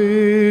of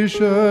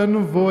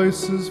vision,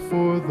 voices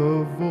for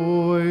the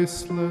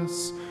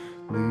voiceless,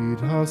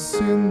 lead us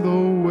in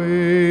the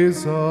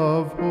ways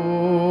of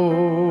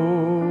hope.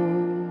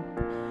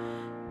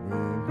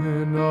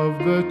 Women of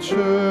the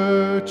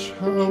church,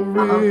 how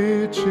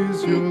rich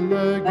is your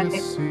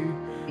legacy.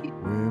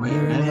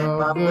 Women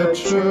of the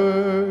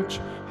church,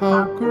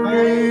 how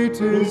great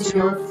is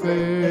your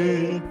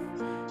faith.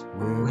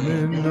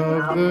 Women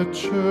of the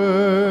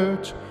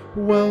church,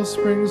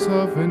 wellsprings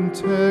of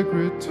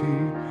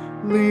integrity,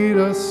 lead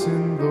us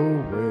in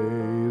the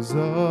ways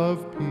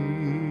of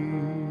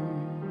peace.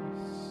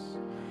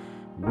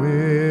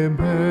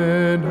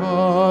 Women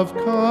of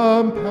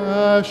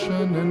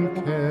compassion and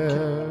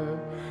care,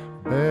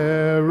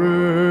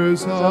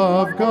 bearers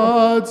of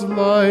God's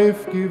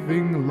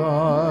life-giving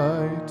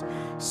light,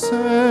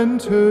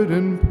 centered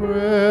in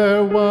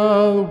prayer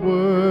while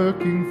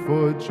working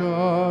for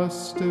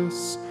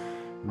justice,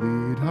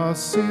 lead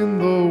us in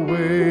the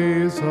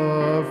ways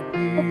of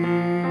peace.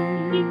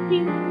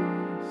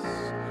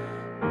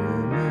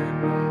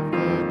 Women of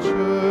the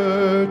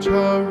church,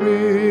 how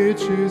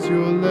rich is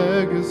your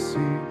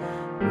legacy.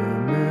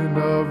 Women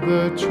of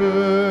the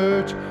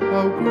church,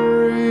 how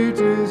great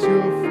is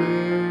your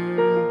faith.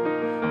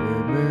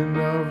 Women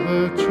of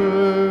the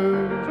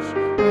church,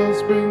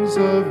 wellsprings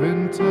of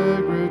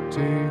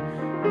integrity,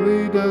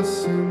 lead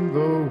us in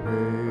the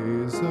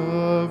ways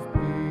of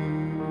peace.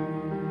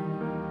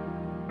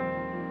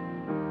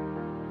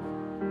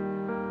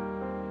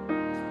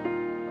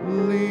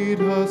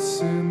 Lead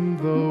us in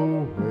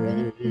the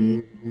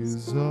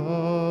ways of